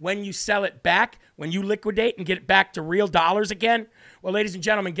 But when you sell it back, when you liquidate and get it back to real dollars again, well, ladies and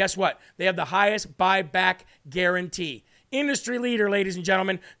gentlemen, guess what? They have the highest buyback guarantee. Industry leader, ladies and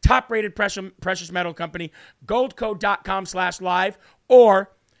gentlemen, top-rated precious metal company, goldco.com/live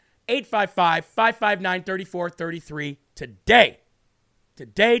or 855-559-3433 today.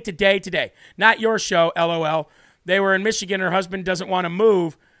 Today. Not your show, LOL. They were in Michigan. Her husband doesn't want to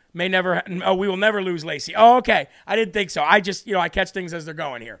move. We will never lose Lacey. Oh, okay. I didn't think so. I just, I catch things as they're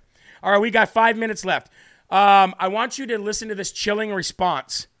going here. All right, we got 5 minutes left. I want you to listen to this chilling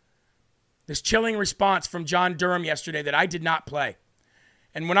response. This chilling response from John Durham yesterday that I did not play.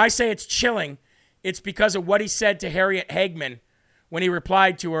 And when I say it's chilling, it's because of what he said to Harriet Hageman when he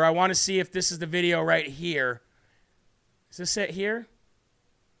replied to her. I want to see if this is the video right here. Is this it here?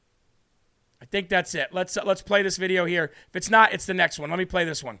 I think that's it. Let's play this video here. If it's not, it's the next one. Let me play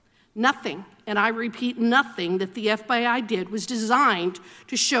this one. Nothing, and I repeat, nothing that the FBI did was designed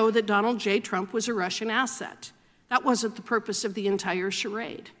to show that Donald J. Trump was a Russian asset. That wasn't the purpose of the entire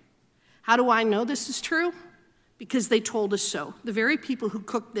charade. How do I know this is true? Because they told us so. The very people who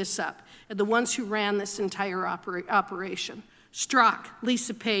cooked this up and the ones who ran this entire operation. Strzok,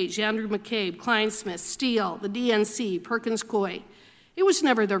 Lisa Page, Andrew McCabe, Kleinsmith, Steele, the DNC, Perkins Coie. It was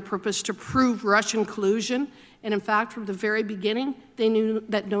never their purpose to prove Russian collusion. And in fact, from the very beginning, they knew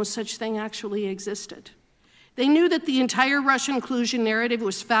that no such thing actually existed. They knew that the entire Russian collusion narrative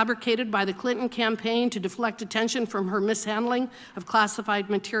was fabricated by the Clinton campaign to deflect attention from her mishandling of classified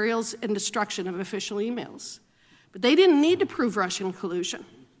materials and destruction of official emails. But they didn't need to prove Russian collusion.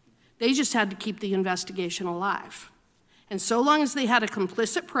 They just had to keep the investigation alive. And so long as they had a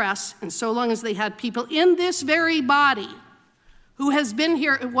complicit press, and so long as they had people in this very body who has been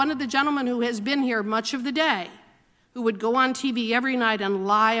here, one of the gentlemen who has been here much of the day, who would go on TV every night and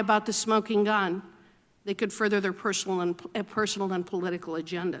lie about the smoking gun, they could further their personal and political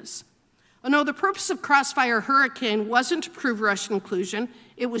agendas. Oh no, the purpose of Crossfire Hurricane wasn't to prove Russian collusion,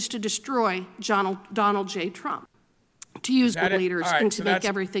 it was to destroy Donald J. Trump, to use the leaders right, and to make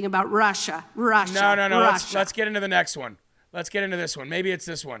everything about Russia. No. Russia. Let's get into the next one. Let's get into this one. Maybe it's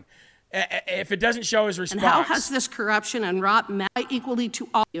this one. If it doesn't show his response. And how has this corruption and rot met equally to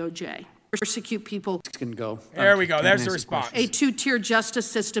all DOJ? Persecute people. Can go. There we go. There's the response. A two-tier justice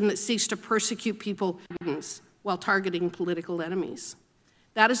system that seeks to persecute people while targeting political enemies.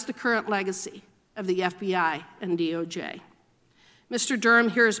 That is the current legacy of the FBI and DOJ. Mr. Durham,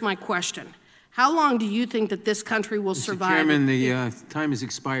 here's my question. How long do you think that this country will survive? Mr. Chairman, the time has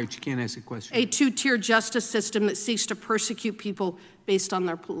expired. You can't ask a question. A two-tier justice system that seeks to persecute people based on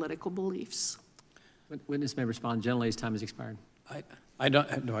their political beliefs. Witness may respond. Generally, his time has expired.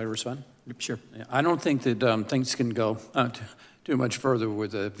 Do I respond? Sure. I don't think that things can go too much further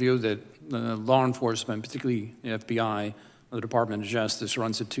with the view that law enforcement, particularly the FBI, or the Department of Justice,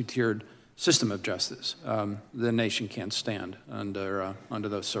 runs a two-tiered system of justice. The nation can't stand under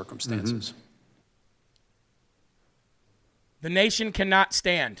those circumstances. Mm-hmm. The nation cannot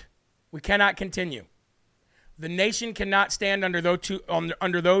stand. We cannot continue. The nation cannot stand under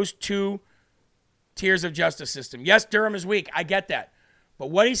those two tiers of justice system. Yes, Durham is weak. I get that. But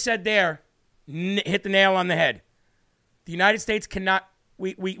what he said there hit the nail on the head. The United States cannot,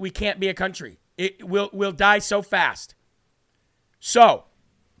 we can't be a country. We'll die so fast. So,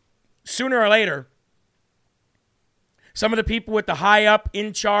 sooner or later, some of the people with the high up,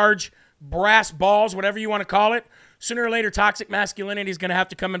 in charge, brass balls, whatever you want to call it, sooner or later, toxic masculinity is going to have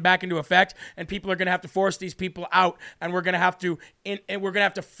to come back into effect, and people are going to have to force these people out, and we're going to have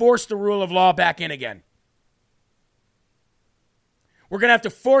to force the rule of law back in again. We're going to have to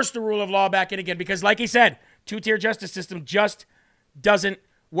force the rule of law back in again because, like he said, two-tier justice system just doesn't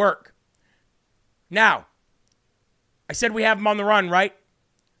work. Now, I said we have him on the run, right?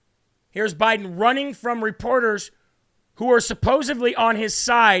 Here's Biden running from reporters who are supposedly on his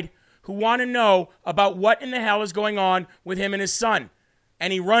side who want to know about what in the hell is going on with him and his son.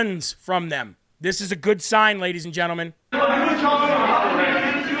 And he runs from them. This is a good sign, ladies and gentlemen.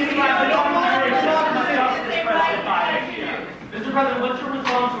 Mr. President, what's your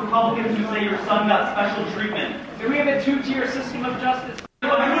response to Republicans who say your son got special treatment? Do we have a two-tier system of justice?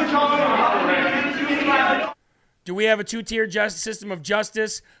 Do we have a two-tier system of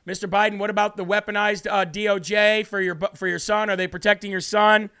justice? Mr. Biden, what about the weaponized DOJ for your son? Are they protecting your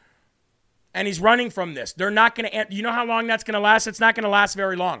son? And he's running from this. They're not going to, you know how long that's going to last? It's not going to last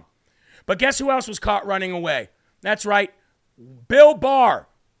very long. But guess who else was caught running away? That's right, Bill Barr.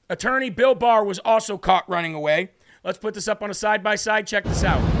 Attorney Bill Barr was also caught running away. Let's put this up on a side-by-side. Check this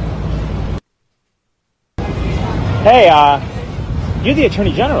out. Hey, you're the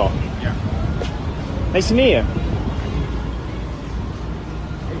Attorney General. Yeah. Nice to meet you.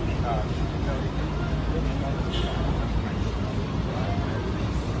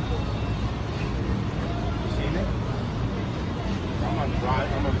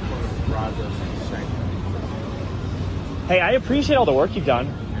 Hey, I appreciate all the work you've done.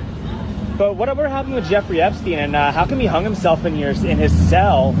 But whatever happened with Jeffrey Epstein, and how come he hung himself in his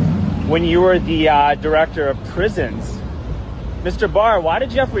cell when you were the director of prisons? Mr. Barr, why did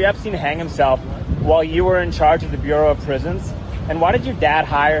Jeffrey Epstein hang himself while you were in charge of the Bureau of Prisons? And why did your dad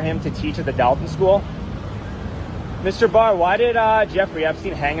hire him to teach at the Dalton School? Mr. Barr, why did Jeffrey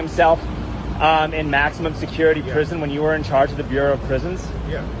Epstein hang himself in maximum security prison when you were in charge of the Bureau of Prisons?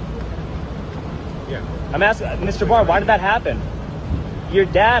 Yeah. I'm asking, Mr. Barr, why did that happen? Your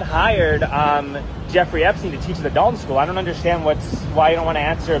dad hired Jeffrey Epstein to teach at the Dalton School. I don't understand why you don't want to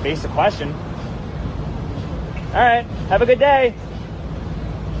answer a basic question. All right, have a good day.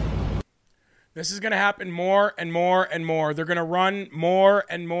 This is going to happen more and more and more. They're going to run more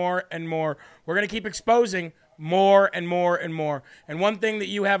and more and more. We're going to keep exposing more and more and more. And one thing that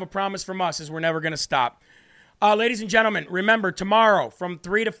you have a promise from us is we're never going to stop. Ladies and gentlemen, remember, tomorrow from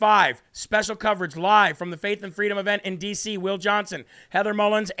 3 to 5, special coverage live from the Faith and Freedom event in D.C. Will Johnson, Heather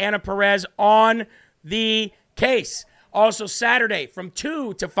Mullin, Anna Perez on the case. Also Saturday from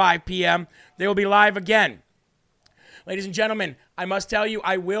 2 to 5 p.m., they will be live again. Ladies and gentlemen, I must tell you,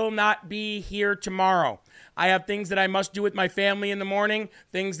 I will not be here tomorrow. I have things that I must do with my family in the morning,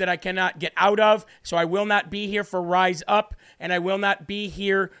 things that I cannot get out of, so I will not be here for Rise Up, and I will not be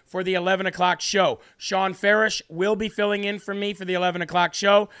here for the 11 o'clock show. Sean Farish will be filling in for me for the 11 o'clock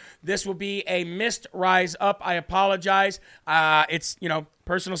show. This will be a missed Rise Up. I apologize. It's,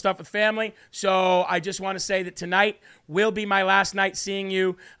 personal stuff with family, so I just want to say that tonight will be my last night seeing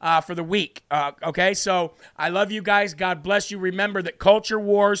you for the week, okay? So I love you guys. God bless you. Remember that Culture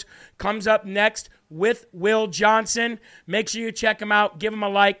Wars comes up next with Will Johnson. Make sure you check him out. Give him a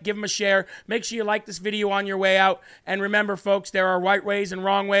like. Give him a share. Make sure you like this video on your way out. And remember, folks, there are right ways and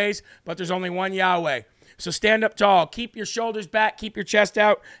wrong ways, but there's only one Yahweh. So stand up tall. Keep your shoulders back. Keep your chest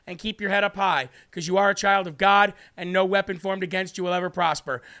out. And keep your head up high because you are a child of God and no weapon formed against you will ever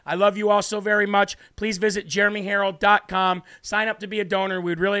prosper. I love you all so very much. Please visit jeremyherald.com. Sign up to be a donor.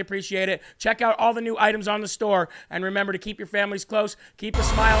 We'd really appreciate it. Check out all the new items on the store. And remember to keep your families close. Keep a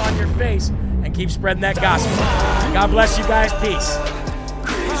smile on your face. And keep spreading that gospel. God bless you guys. Peace.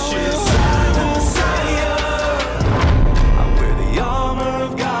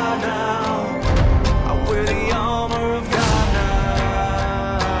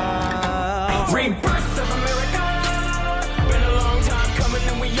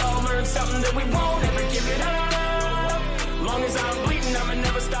 Something that we won't ever give it up. Long as I'm bleeding,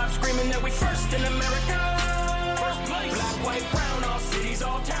 screaming that we first in America.